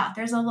 there's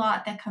a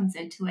lot that comes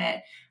into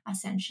it.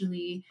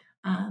 Essentially,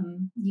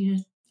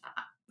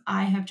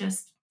 I have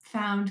just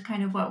found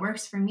kind of what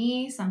works for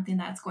me, something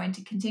that's going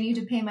to continue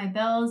to pay my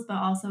bills, but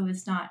also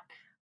is not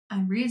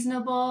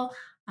unreasonable.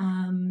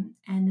 And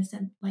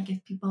like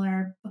if people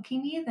are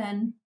booking me,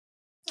 then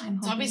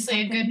it's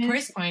obviously a good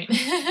price point.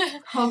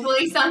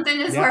 Hopefully something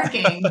is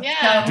working.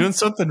 So, doing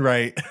something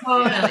right.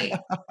 Totally.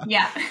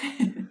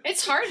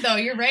 It's hard though.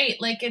 You're right.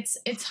 Like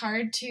it's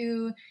hard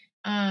to,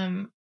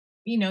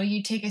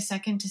 you take a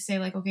second to say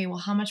like, okay, well,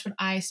 how much would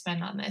I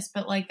spend on this?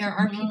 But like, there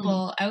are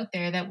people out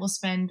there that will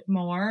spend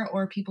more,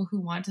 or people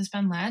who want to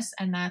spend less.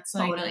 And that's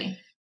like, Totally.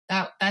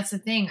 that's the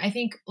thing. I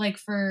think like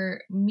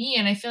for me,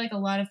 and I feel like a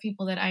lot of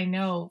people that I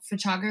know,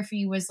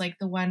 photography was like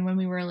the one when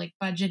we were like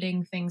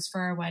budgeting things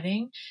for our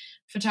wedding.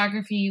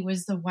 Photography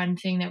was the one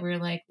thing that we were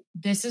like,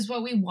 this is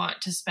what we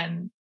want to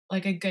spend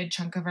like a good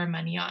chunk of our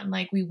money on.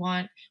 Like we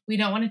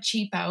don't want to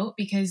cheap out,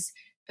 because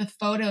the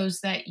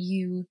photos that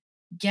you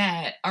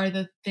get are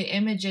the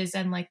images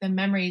and like the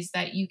memories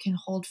that you can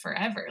hold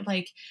forever.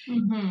 Like,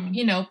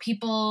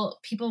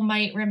 people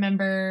might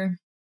remember,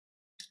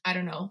 I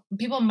don't know.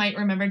 People might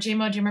remember.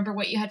 JMO, do you remember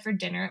what you had for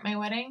dinner at my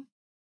wedding?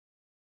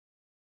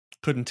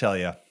 Couldn't tell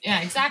you.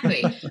 Yeah,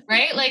 exactly.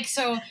 Right? Like,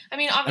 so, I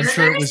mean, I'm obviously.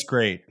 sure it was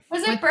great.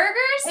 Was it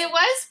burgers? It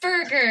was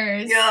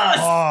burgers. Yes.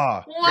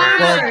 Oh, Wow.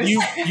 well,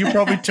 you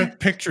probably took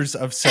pictures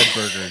of said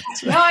burgers.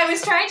 No, I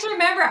was trying to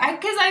remember.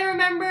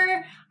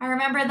 I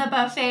remember the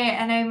buffet,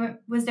 and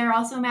was there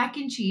also mac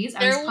and cheese?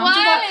 I was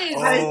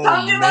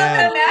pumped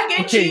about the mac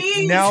and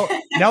cheese. Now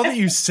that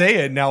you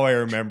say it, now I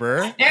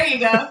remember. There you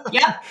go.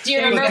 Yep. Do you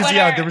remember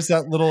what? There was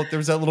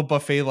that little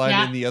buffet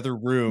line in the other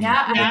room.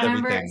 Yeah, with I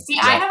remember. Everything. See,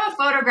 I have a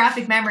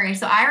photographic memory,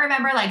 so I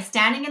remember like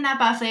standing in that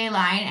buffet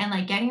line and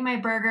like getting my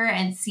burger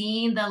and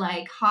seeing the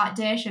like hot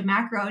dish of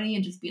macaroni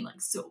and just being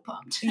like so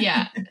pumped.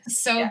 Yeah,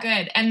 so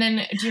good. And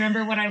then, do you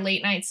remember what our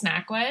late night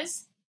snack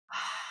was?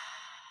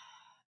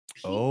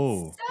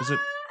 Oh, was it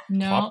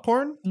No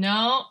popcorn?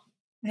 No,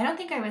 I don't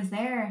think I was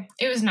there.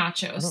 it was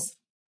nachos.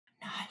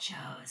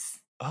 Nachos.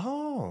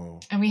 Oh.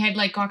 And we had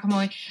like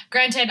guacamole.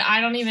 Granted,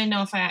 I don't even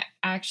know if I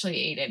actually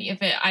ate any of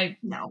it.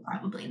 No,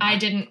 probably not. I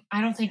didn't.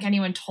 I don't think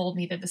anyone told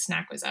me that the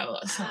snack was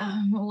out. So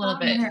I'm a little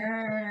bit.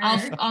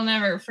 I'll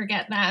never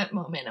forget that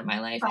moment of my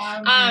life.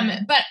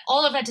 But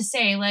all of that to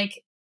say,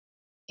 like,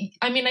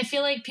 I mean, I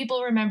feel like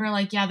people remember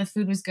like, yeah, the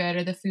food was good,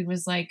 or the food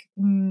was like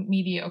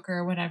mediocre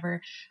or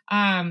whatever.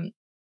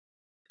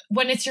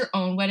 When it's your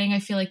own wedding, I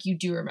feel like you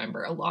do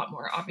remember a lot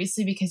more,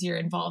 obviously, because you're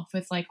involved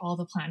with like all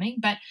the planning.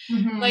 But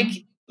like,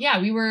 yeah,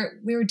 we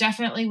were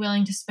definitely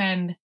willing to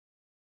spend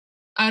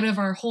out of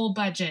our whole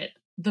budget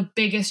the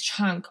biggest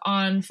chunk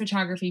on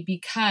photography,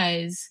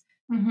 because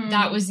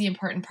that was the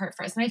important part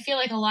for us. And I feel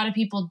like a lot of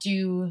people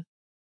do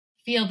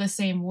feel the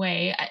same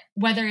way,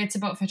 whether it's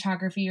about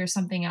photography or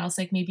something else.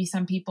 Like maybe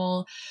some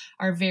people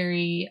are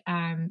very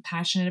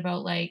passionate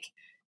about like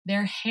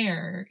their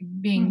hair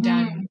being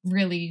done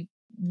really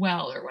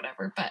well or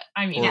whatever, but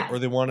I mean, or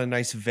they want a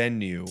nice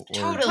venue, or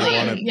totally,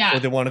 or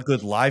they want a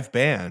good live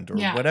band, or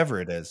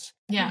whatever it is.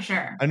 Yeah, for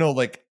sure. I know,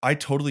 like, I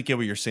totally get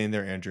what you're saying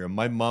there, Andrea.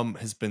 My mom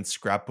has been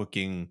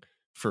scrapbooking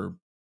for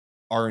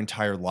our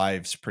entire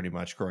lives pretty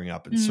much growing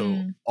up, and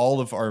so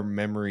all of our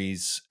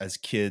memories as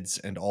kids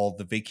and all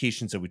the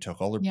vacations that we took,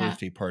 all our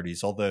birthday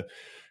parties, all the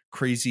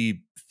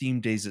crazy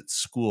theme days at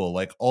school,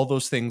 like all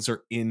those things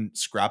are in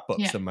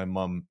scrapbooks that my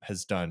mom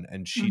has done,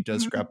 and she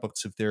does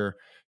scrapbooks of their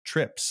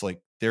trips.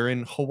 Like they're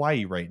in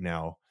Hawaii right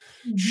now,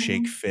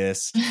 shake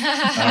fist,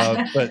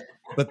 but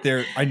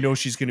I know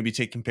she's going to be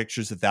taking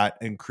pictures of that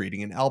and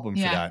creating an album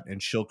for that,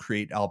 and she'll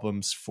create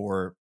albums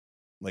for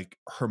like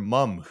her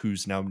mom,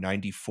 who's now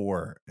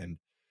 94, and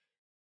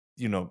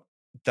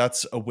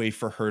that's a way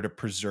for her to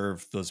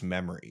preserve those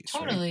memories.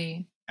 Totally.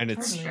 Right? And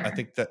it's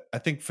I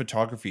think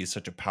photography is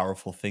such a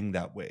powerful thing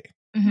that way,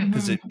 Mm-hmm.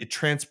 because it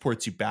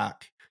transports you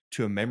back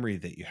to a memory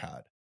that you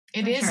had.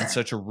 It is in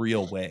such a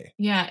real way.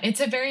 Yeah, it's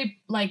a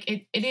very like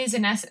it is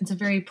in essence a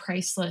very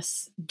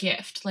priceless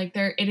gift. Like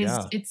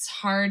it's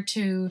hard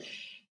to.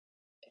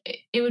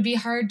 It would be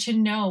hard to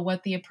know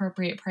what the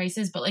appropriate price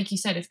is, but like you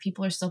said, if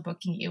people are still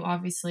booking you,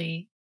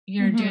 obviously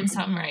you're doing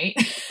something right.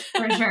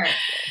 For sure.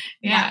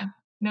 Yeah.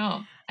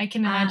 No, I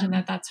can imagine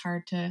that's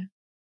hard to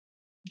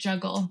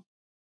juggle.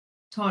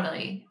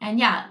 Totally. And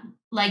yeah,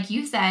 like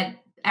you said,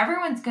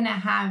 everyone's going to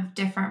have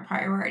different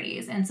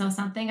priorities. And so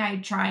something I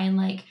try and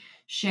like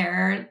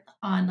share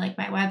on like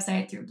my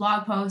website through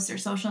blog posts or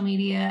social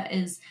media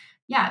is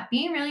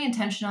being really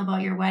intentional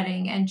about your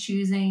wedding and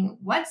choosing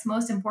what's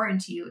most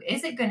important to you.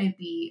 Is it going to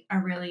be a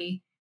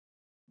really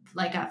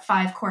like a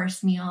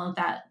 5-course meal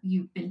that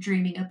you've been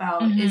dreaming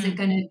about? Is it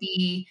going to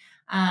be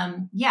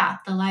the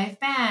live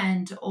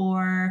band,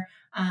 or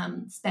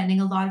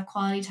spending a lot of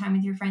quality time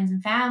with your friends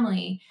and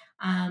family?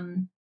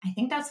 I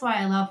think that's why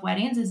I love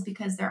weddings, is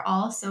because they're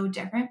all so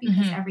different,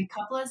 because every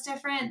couple is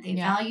different. They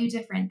value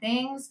different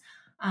things.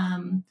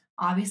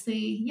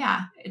 Obviously,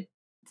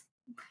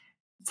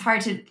 it's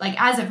hard to, like,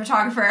 as a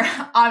photographer,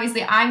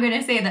 obviously I'm going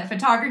to say that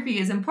photography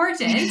is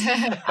important.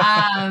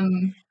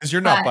 Because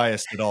you're not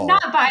biased at all.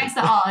 Not biased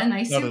at all. In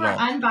my super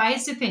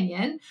unbiased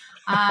opinion.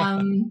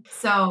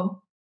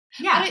 So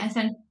yeah. And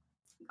then,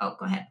 go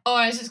ahead. Oh,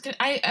 I was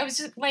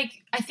just like,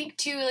 I think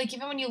too, like,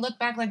 even when you look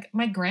back, like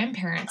my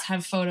grandparents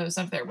have photos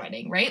of their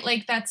wedding, right?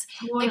 Like that's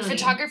like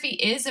photography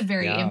is a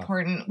very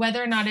important,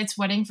 whether or not it's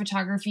wedding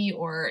photography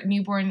or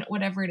newborn,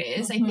 whatever it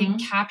is. I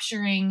think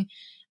capturing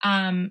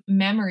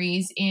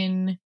memories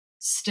in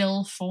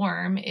still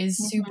form is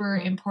super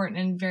important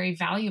and very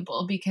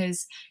valuable,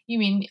 because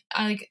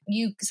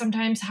you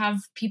sometimes have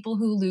people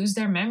who lose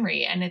their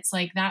memory, and it's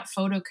like that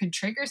photo could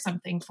trigger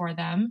something for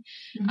them,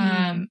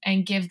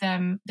 and give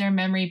them their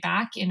memory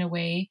back in a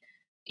way,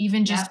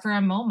 even just for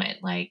a moment.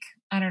 Like,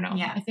 I don't know.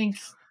 I think,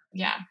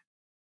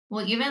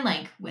 Well, even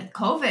like with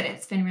COVID,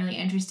 it's been really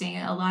interesting.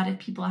 A lot of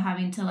people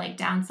having to like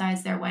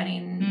downsize their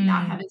wedding,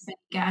 not having as many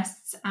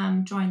guests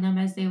join them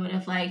as they would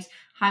have liked,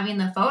 having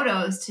the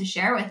photos to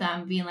share with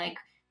them, being like,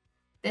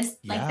 this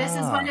is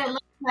what it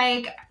looks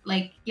like.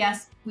 Like,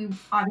 yes, we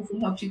obviously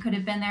hoped you could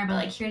have been there, but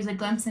like, here's a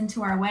glimpse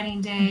into our wedding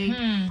day.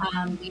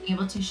 Being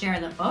able to share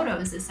the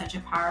photos is such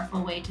a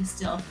powerful way to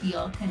still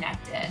feel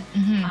connected.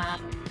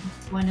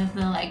 One of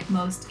the like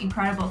most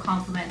incredible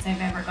compliments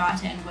I've ever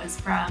gotten was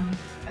I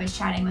was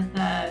chatting with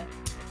a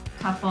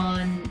couple,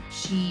 and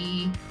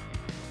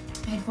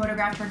I had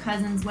photographed her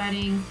cousin's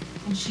wedding,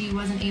 and she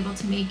wasn't able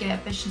to make it,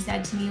 but she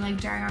said to me like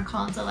during our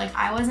call, so like,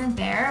 I wasn't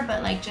there,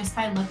 but like just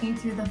by looking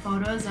through the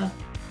photos of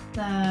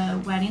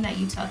the wedding that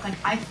you took, like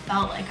I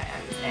felt like I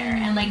was there,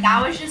 and like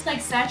that was just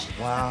like such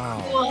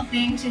a cool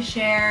thing to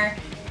share,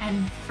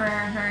 and for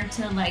her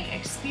to like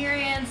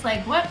experience.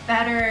 Like, what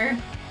better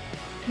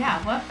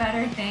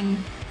thing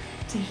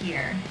to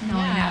hear,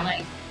 knowing that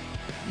like,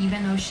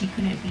 even though she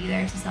couldn't be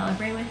there to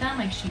celebrate with them,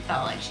 like she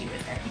felt like she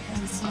was there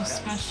because that's of the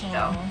so photos. special.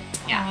 So,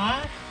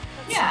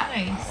 That's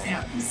nice.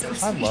 Yeah, it was so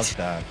sweet. I love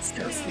that.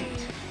 So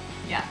sweet.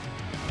 Yeah.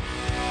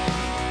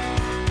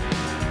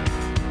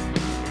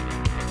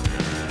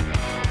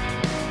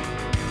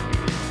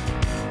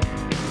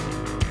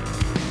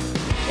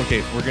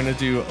 Okay, we're going to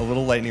do a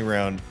little lightning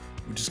round.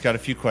 We just got a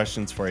few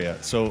questions for you.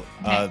 So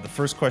the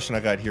first question I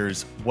got here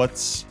is,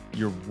 what's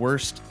your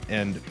worst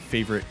and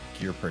favorite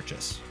gear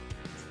purchase?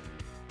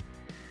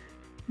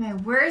 My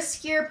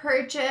worst gear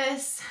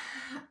purchase,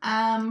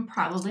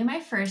 probably my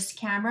first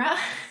camera.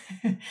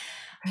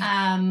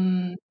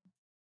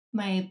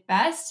 My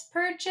best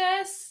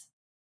purchase,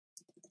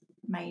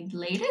 my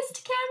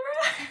latest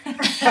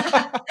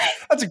camera.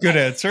 That's a good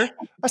answer.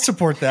 I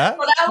support that.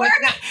 Will that work?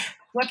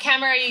 What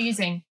camera are you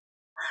using?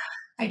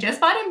 I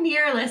just bought a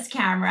mirrorless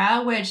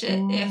camera, which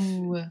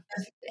if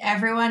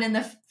everyone in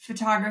the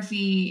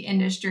photography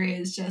industry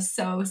is just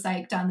so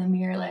psyched on the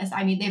mirrorless.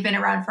 I mean, they've been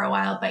around for a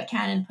while, but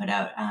Canon put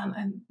out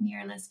a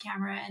mirrorless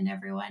camera, and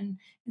everyone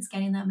is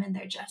getting them, and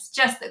they're just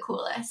the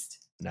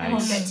coolest. Nice. I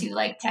won't get too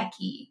like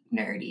techie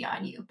nerdy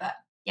on you, but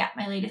yeah,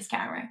 my latest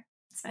camera.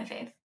 It's my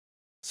fave.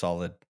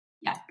 Solid.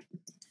 Yeah.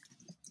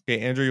 Okay,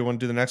 Andrew, you want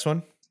to do the next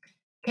one?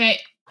 Okay.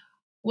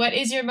 What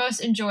is your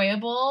most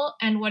enjoyable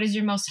and what is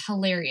your most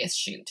hilarious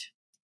shoot?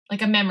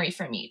 Like a memory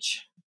from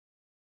each.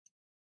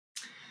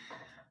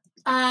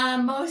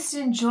 Most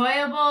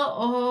enjoyable.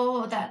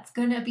 Oh, that's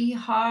gonna be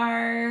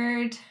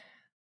hard.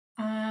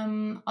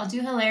 I'll do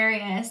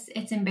hilarious.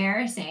 It's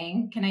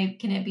embarrassing. Can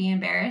it be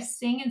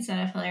embarrassing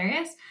instead of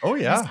hilarious? Oh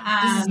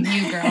yeah. This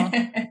is you, girl.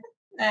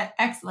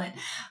 Excellent.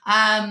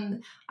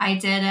 I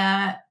did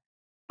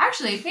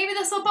actually, maybe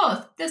this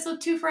will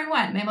 2 for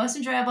 1. My most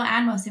enjoyable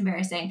and most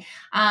embarrassing.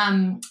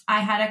 I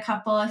had a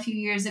couple a few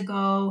years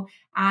ago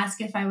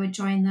ask if I would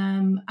join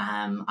them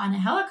on a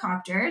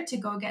helicopter to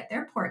go get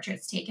their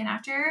portraits taken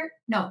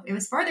it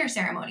was for their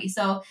ceremony.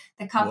 So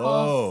the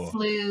couple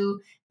flew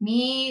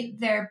me,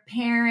 their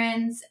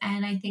parents,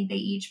 and I think they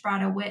each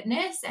brought a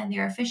witness and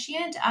their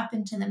officiant up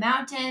into the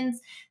mountains.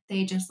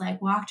 They just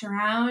like walked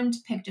around,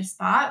 picked a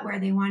spot where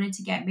they wanted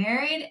to get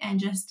married,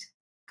 and just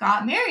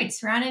got married,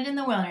 surrounded in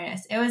the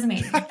wilderness. It was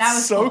amazing. That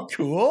was so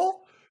cool.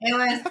 It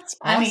was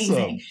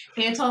amazing.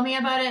 They had told me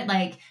about it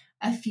like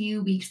a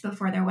few weeks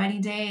before their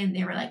wedding day, and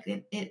they were like,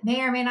 it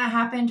may or may not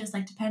happen, just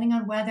like depending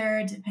on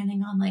weather,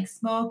 depending on like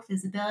smoke,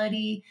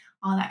 visibility,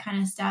 all that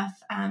kind of stuff.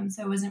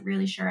 So I wasn't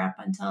really sure up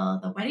until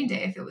the wedding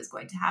day if it was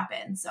going to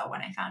happen. So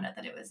when I found out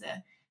that it was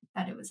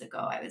a go,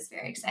 I was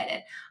very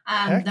excited.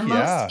 The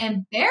most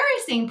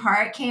embarrassing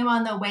part came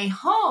on the way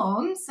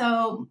home.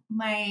 So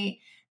my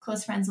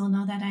close friends will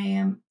know that I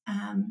am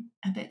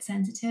a bit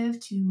sensitive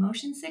to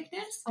motion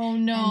sickness. Oh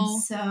no.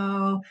 And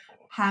so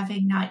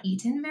having not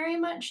eaten very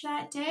much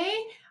that day,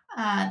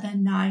 the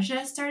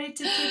nausea started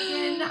to kick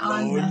in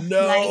on the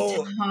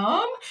flight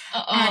home.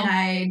 And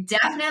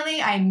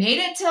I made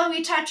it till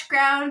we touched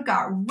ground,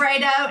 got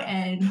right out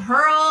and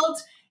hurled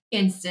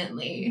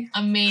instantly.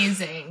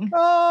 Amazing.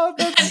 Oh,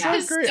 that's so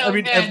great. So I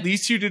mean, at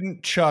least you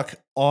didn't chuck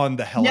on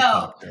the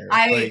helicopter.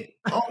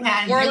 No,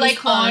 man. Or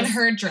like on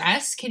her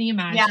dress. Can you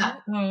imagine? Yeah.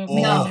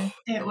 No,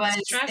 it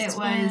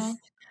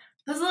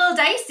was a little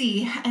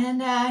dicey. And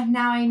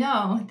now I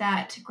know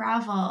that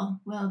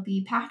gravel will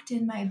be packed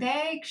in my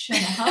bag should a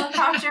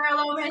helicopter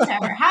elopement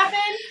ever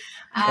happen.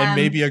 And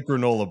maybe a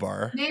granola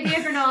bar.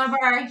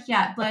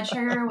 Yeah, blood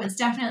sugar was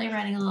definitely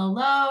running a little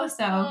low.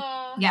 So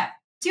yeah.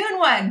 2 in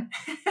 1.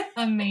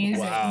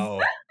 Amazing.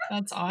 Wow.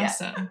 That's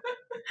awesome.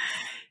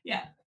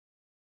 Yeah.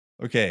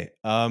 Okay.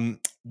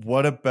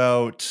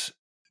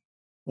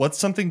 What's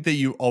something that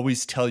you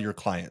always tell your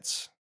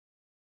clients?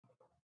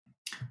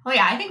 Oh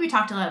yeah, I think we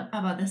talked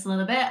about this a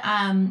little bit.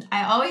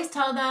 I always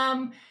tell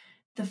them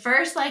the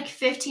first like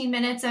 15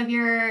 minutes of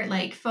your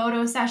like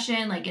photo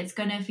session, like it's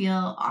going to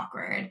feel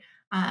awkward.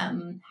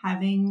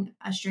 Having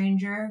a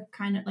stranger,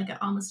 kind of like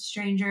almost a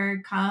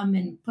stranger, come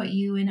and put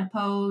you in a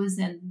pose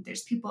and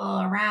there's people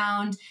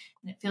around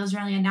and it feels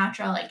really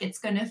unnatural. Like it's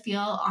going to feel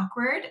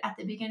awkward at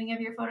the beginning of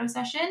your photo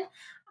session.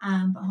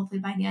 But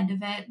hopefully by the end of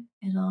it,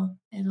 it'll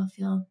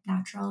feel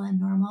natural and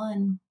normal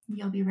and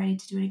you'll be ready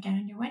to do it again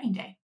on your wedding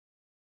day.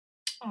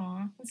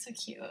 Aw, that's so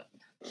cute.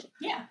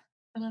 Yeah.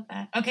 I love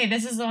that. Okay,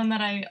 this is the one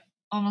that I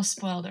almost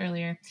spoiled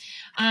earlier.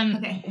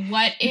 Okay.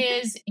 What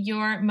is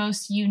your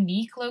most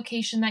unique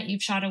location that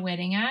you've shot a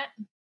wedding at?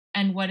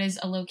 And what is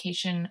a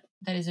location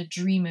that is a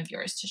dream of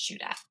yours to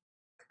shoot at?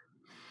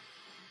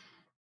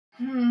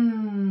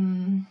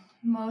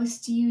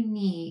 Most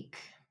unique.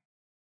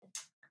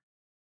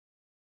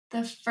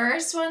 The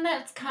first one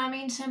that's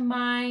coming to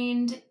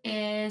mind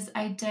is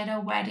I did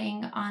a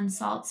wedding on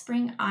Salt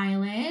Spring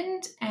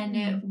Island, and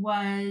it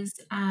was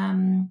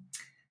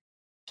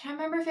can't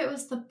remember if it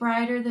was the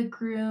bride or the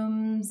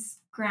groom's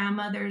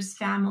grandmother's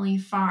family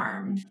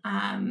farm.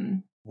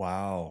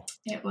 Wow.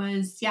 It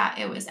was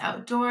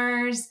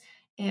outdoors.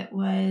 It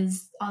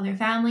was all their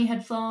family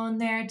had flown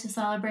there to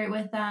celebrate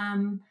with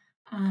them.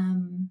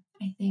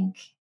 I think,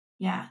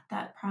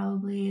 that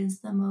probably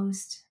is the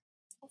most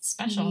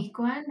special unique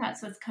one.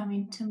 That's what's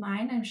coming to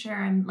mind. I'm sure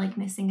I'm like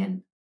missing a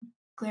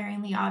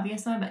glaringly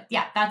obvious one, but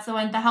yeah, that's the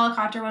one. The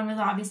helicopter one was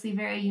obviously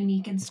very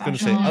unique and special. I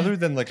was going to say, other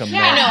than like a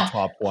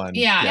mountaintop one.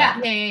 Yeah.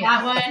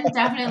 That one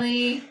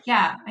definitely.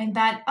 Yeah, I'm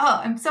bad.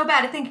 Oh, I'm so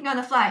bad at thinking on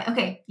the fly.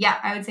 Okay, yeah,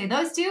 I would say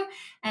those two.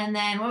 And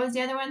then what was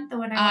the other one? The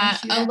one I want to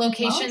shoot a at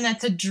location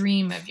that's a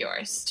dream of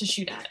yours to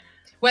shoot at,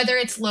 whether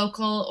it's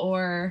local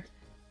or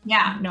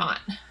not.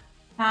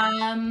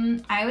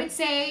 I would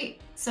say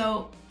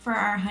so. For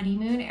our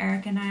honeymoon,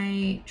 Eric and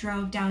I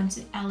drove down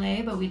to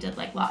LA, but we did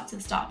like lots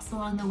of stops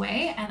along the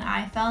way. And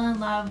I fell in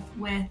love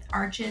with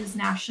Arches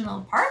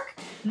National Park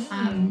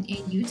in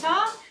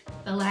Utah.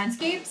 The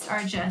landscapes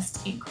are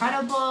just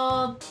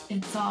incredible.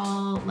 It's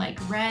all like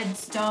red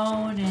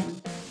stone and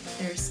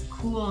there's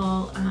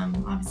cool,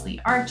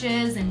 obviously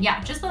arches and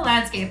just the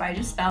landscape I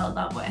just fell in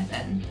love with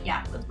and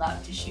would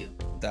love to shoot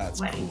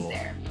weddings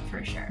there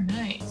for sure.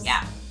 Nice.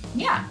 Yeah.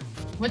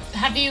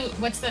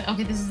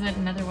 This is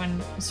another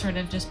one sort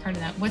of just part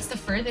of that. What's the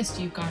furthest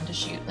you've gone to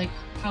shoot? Like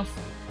how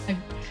I've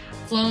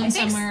flown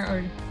somewhere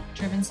or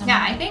driven somewhere?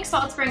 Yeah, I think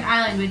Salt Spring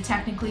Island would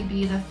technically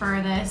be the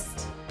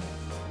furthest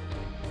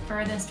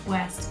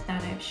west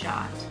that I've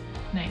shot.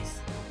 Nice.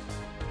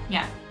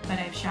 Yeah, but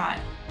I've shot,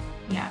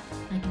 like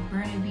in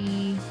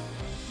Burnaby,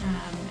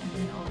 and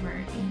then over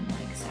in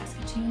like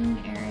Saskatoon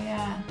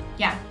area.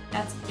 Yeah,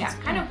 that's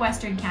kind of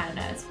Western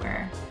Canada is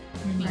where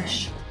I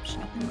shot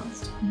the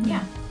most. Mm-hmm.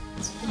 Yeah.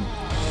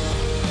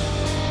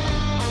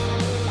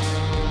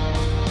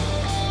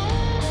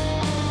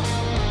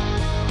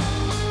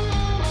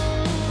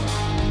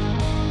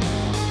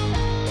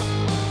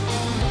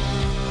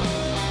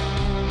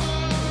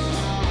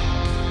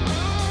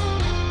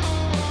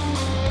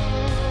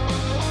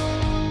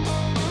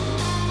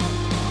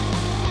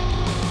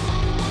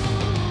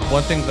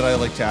 One thing that I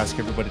like to ask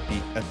everybody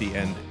at the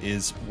end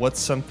is, what's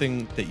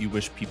something that you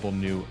wish people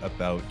knew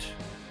about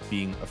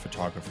being a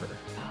photographer?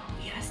 Oh,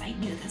 yes, I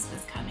knew this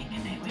was coming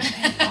and I wish I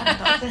had thought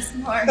about this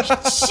more.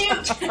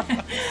 Shoot!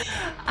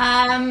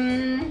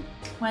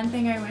 One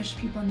thing I wish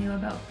people knew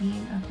about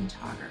being a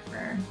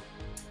photographer.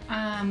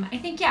 I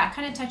think,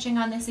 kind of touching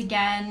on this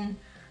again,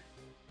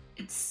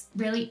 it's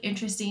really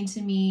interesting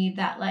to me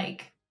that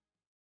like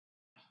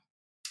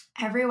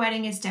every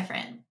wedding is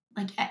different.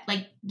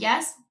 Like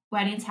yes,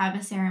 weddings have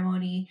a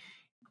ceremony.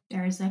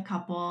 There's a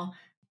couple.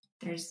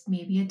 There's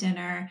maybe a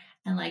dinner,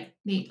 and like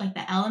the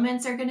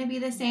elements are going to be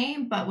the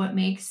same. But what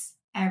makes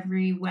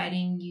every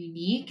wedding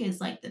unique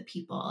is like the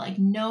people. Like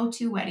no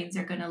two weddings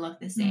are going to look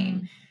the same.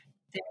 Mm-hmm.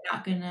 They're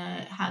not going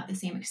to have the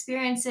same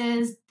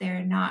experiences.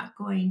 They're not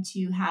going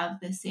to have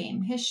the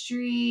same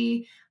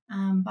history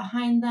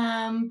behind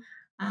them.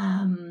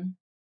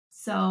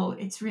 So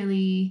it's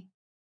really,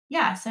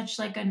 such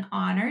like an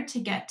honor to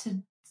get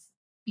to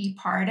be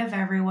part of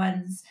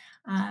everyone's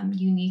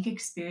unique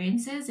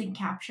experiences and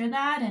capture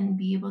that and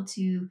be able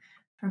to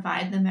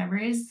provide the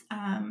memories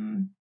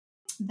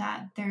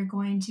that they're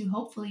going to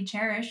hopefully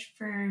cherish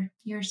for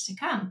years to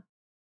come.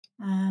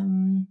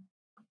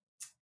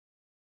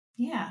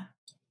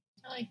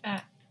 I like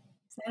that.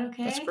 Is that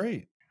okay? That's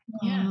great.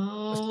 Yeah.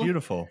 That's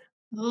beautiful.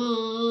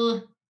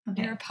 Okay.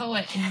 You're a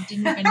poet and you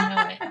didn't even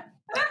know it.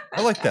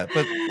 I like that.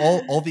 But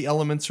all the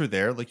elements are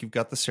there. Like you've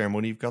got the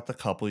ceremony, you've got the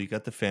couple, you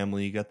got the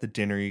family, you got the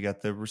dinner, you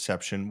got the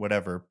reception,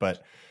 whatever.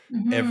 But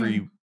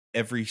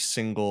every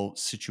single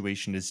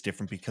situation is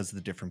different because of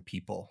the different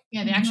people.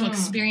 Yeah, the actual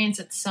experience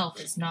itself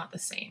is not the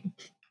same.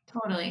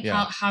 Totally.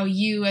 Yeah. How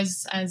you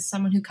as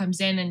someone who comes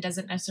in and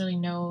doesn't necessarily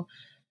know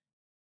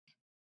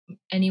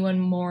anyone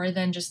more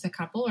than just the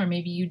couple, or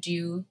maybe you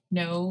do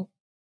know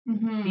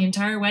the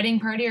entire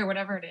wedding party or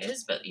whatever it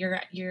is, but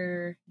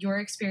your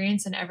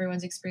experience and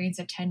everyone's experience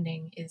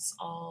attending is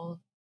all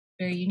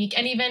very unique,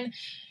 and even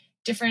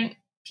different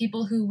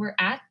people who were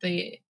at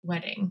the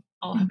wedding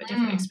all have a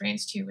different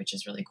experience too, which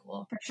is really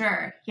cool. For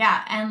sure.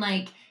 Yeah. And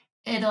like,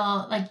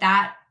 it'll like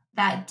that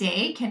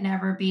day can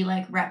never be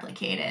like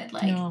replicated.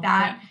 Like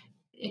that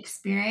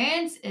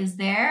experience is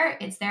there.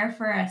 It's there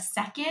for a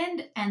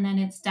second and then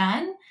it's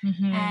done.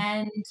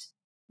 And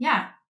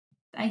yeah,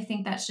 I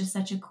think that's just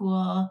such a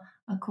cool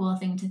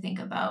thing to think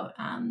about,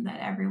 that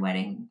every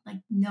wedding, like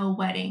no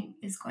wedding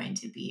is going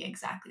to be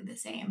exactly the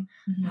same.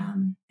 I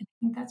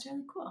think that's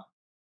really cool.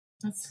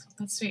 That's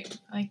sweet.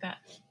 I like that.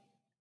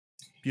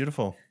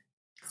 Beautiful.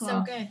 Cool.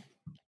 So good.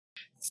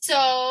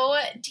 So,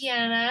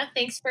 Deanna,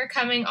 thanks for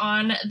coming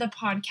on the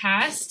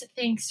podcast.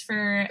 Thanks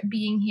for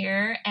being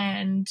here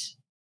and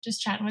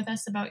just chatting with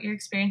us about your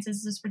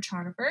experiences as a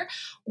photographer.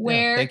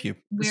 Thank you.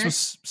 This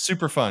was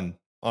super fun.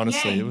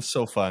 Honestly, It was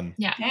so fun.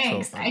 Yeah.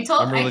 Thanks. So,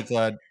 I'm really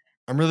glad.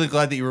 I'm really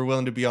glad that you were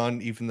willing to be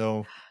on, even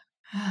though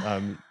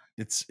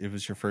it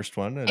was your first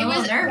one. It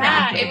was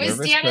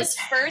Deanna's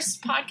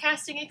first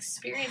podcasting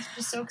experience, which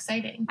is so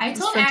exciting. I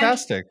told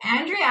fantastic.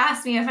 Andrea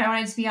asked me if I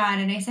wanted to be on,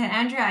 and I said,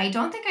 Andrea, I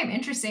don't think I'm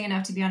interesting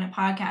enough to be on a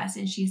podcast.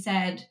 And she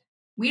said,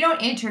 we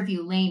don't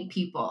interview lame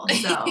people.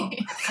 So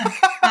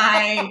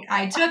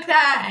I took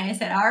that and I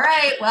said, all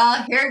right,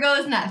 well, here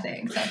goes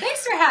nothing. So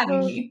thanks for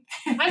having me.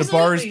 The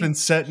bar has been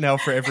set now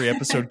for every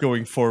episode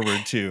going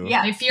forward too.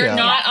 Yeah. If you're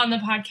not on the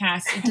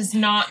podcast, it does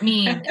not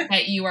mean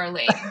that you are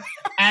lame,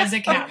 as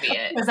a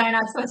caveat. Was I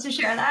not supposed to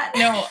share that?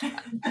 No,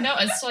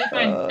 it's totally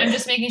fine. I'm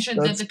just making sure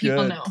that the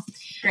people know.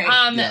 Great.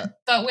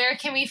 But where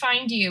can we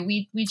find you?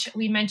 We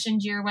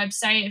mentioned your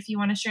website, if you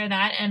want to share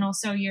that, and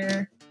also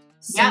your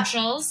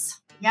socials.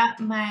 Yeah,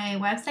 my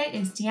website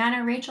is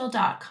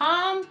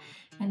deannarachel.com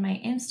and my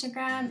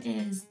Instagram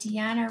is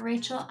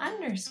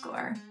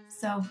deannarachel_.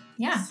 So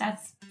yeah,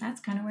 that's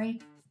kind of where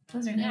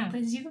those are the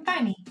places you can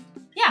find me.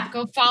 Yeah.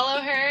 Go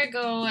follow her.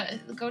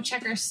 Go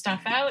check her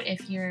stuff out.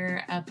 If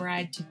you're a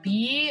bride to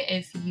be,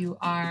 if you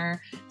are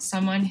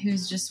someone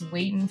who's just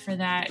waiting for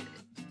that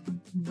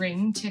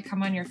ring to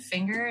come on your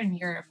finger and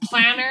you're a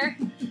planner.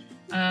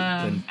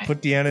 And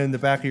put Deanna in the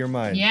back of your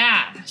mind.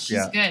 Yeah,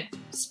 she's good.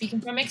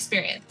 Speaking from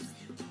experience.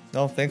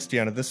 No, thanks,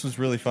 Deanna. This was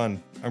really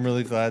fun. I'm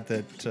really glad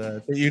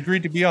that you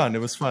agreed to be on. It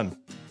was fun.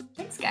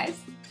 Thanks, guys.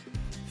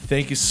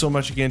 Thank you so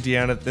much again,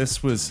 Deanna.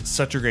 This was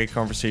such a great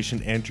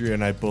conversation. Andrea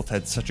and I both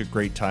had such a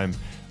great time.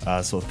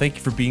 So thank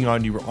you for being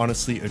on. You were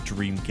honestly a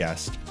dream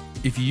guest.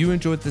 If you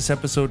enjoyed this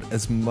episode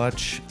as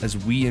much as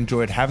we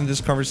enjoyed having this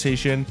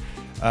conversation,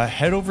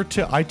 head over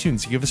to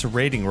iTunes, give us a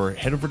rating, or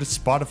head over to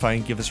Spotify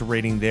and give us a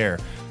rating there.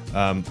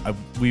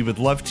 We would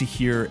love to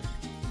hear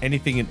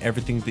anything and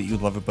everything that you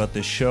love about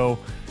this show.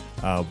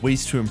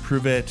 Ways to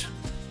improve it,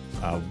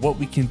 what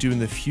we can do in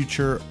the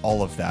future,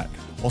 all of that.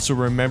 Also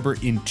remember,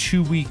 in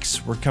 2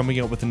 weeks, we're coming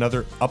out with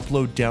another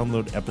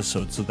upload-download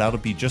episode. So that'll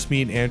be just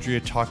me and Andrea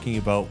talking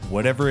about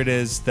whatever it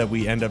is that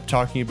we end up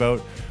talking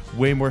about,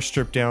 way more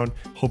stripped down.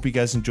 Hope you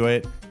guys enjoy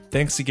it.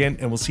 Thanks again,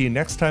 and we'll see you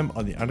next time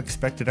on the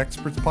Unexpected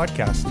Experts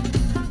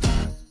podcast.